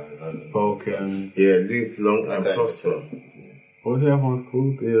can't remember. Vulcans. Yeah, live long and Okay. prosper. What was the other one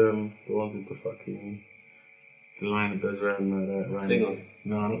called? The ones with the fucking the line that goes around like that. Right? Klingon.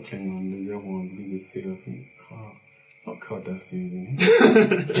 No, not Klingon. There's the other one. You just see. I think it's Cod. Not Cod. That's using it.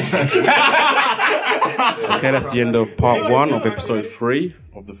 Okay, that's the end of part 1 of episode 3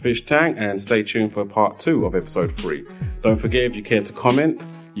 of the Fish Tank, and stay tuned for part 2 of episode 3. Don't forget, if you care to comment,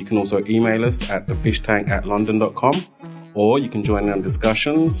 you can also email us at thefishtank@london.com, or you can join in on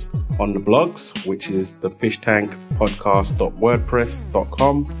discussions on the blogs, which is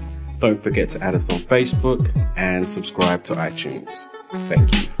thefishtankpodcast.wordpress.com. Don't forget to add us on Facebook and subscribe to iTunes.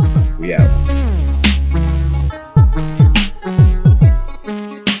 Thank you. We out.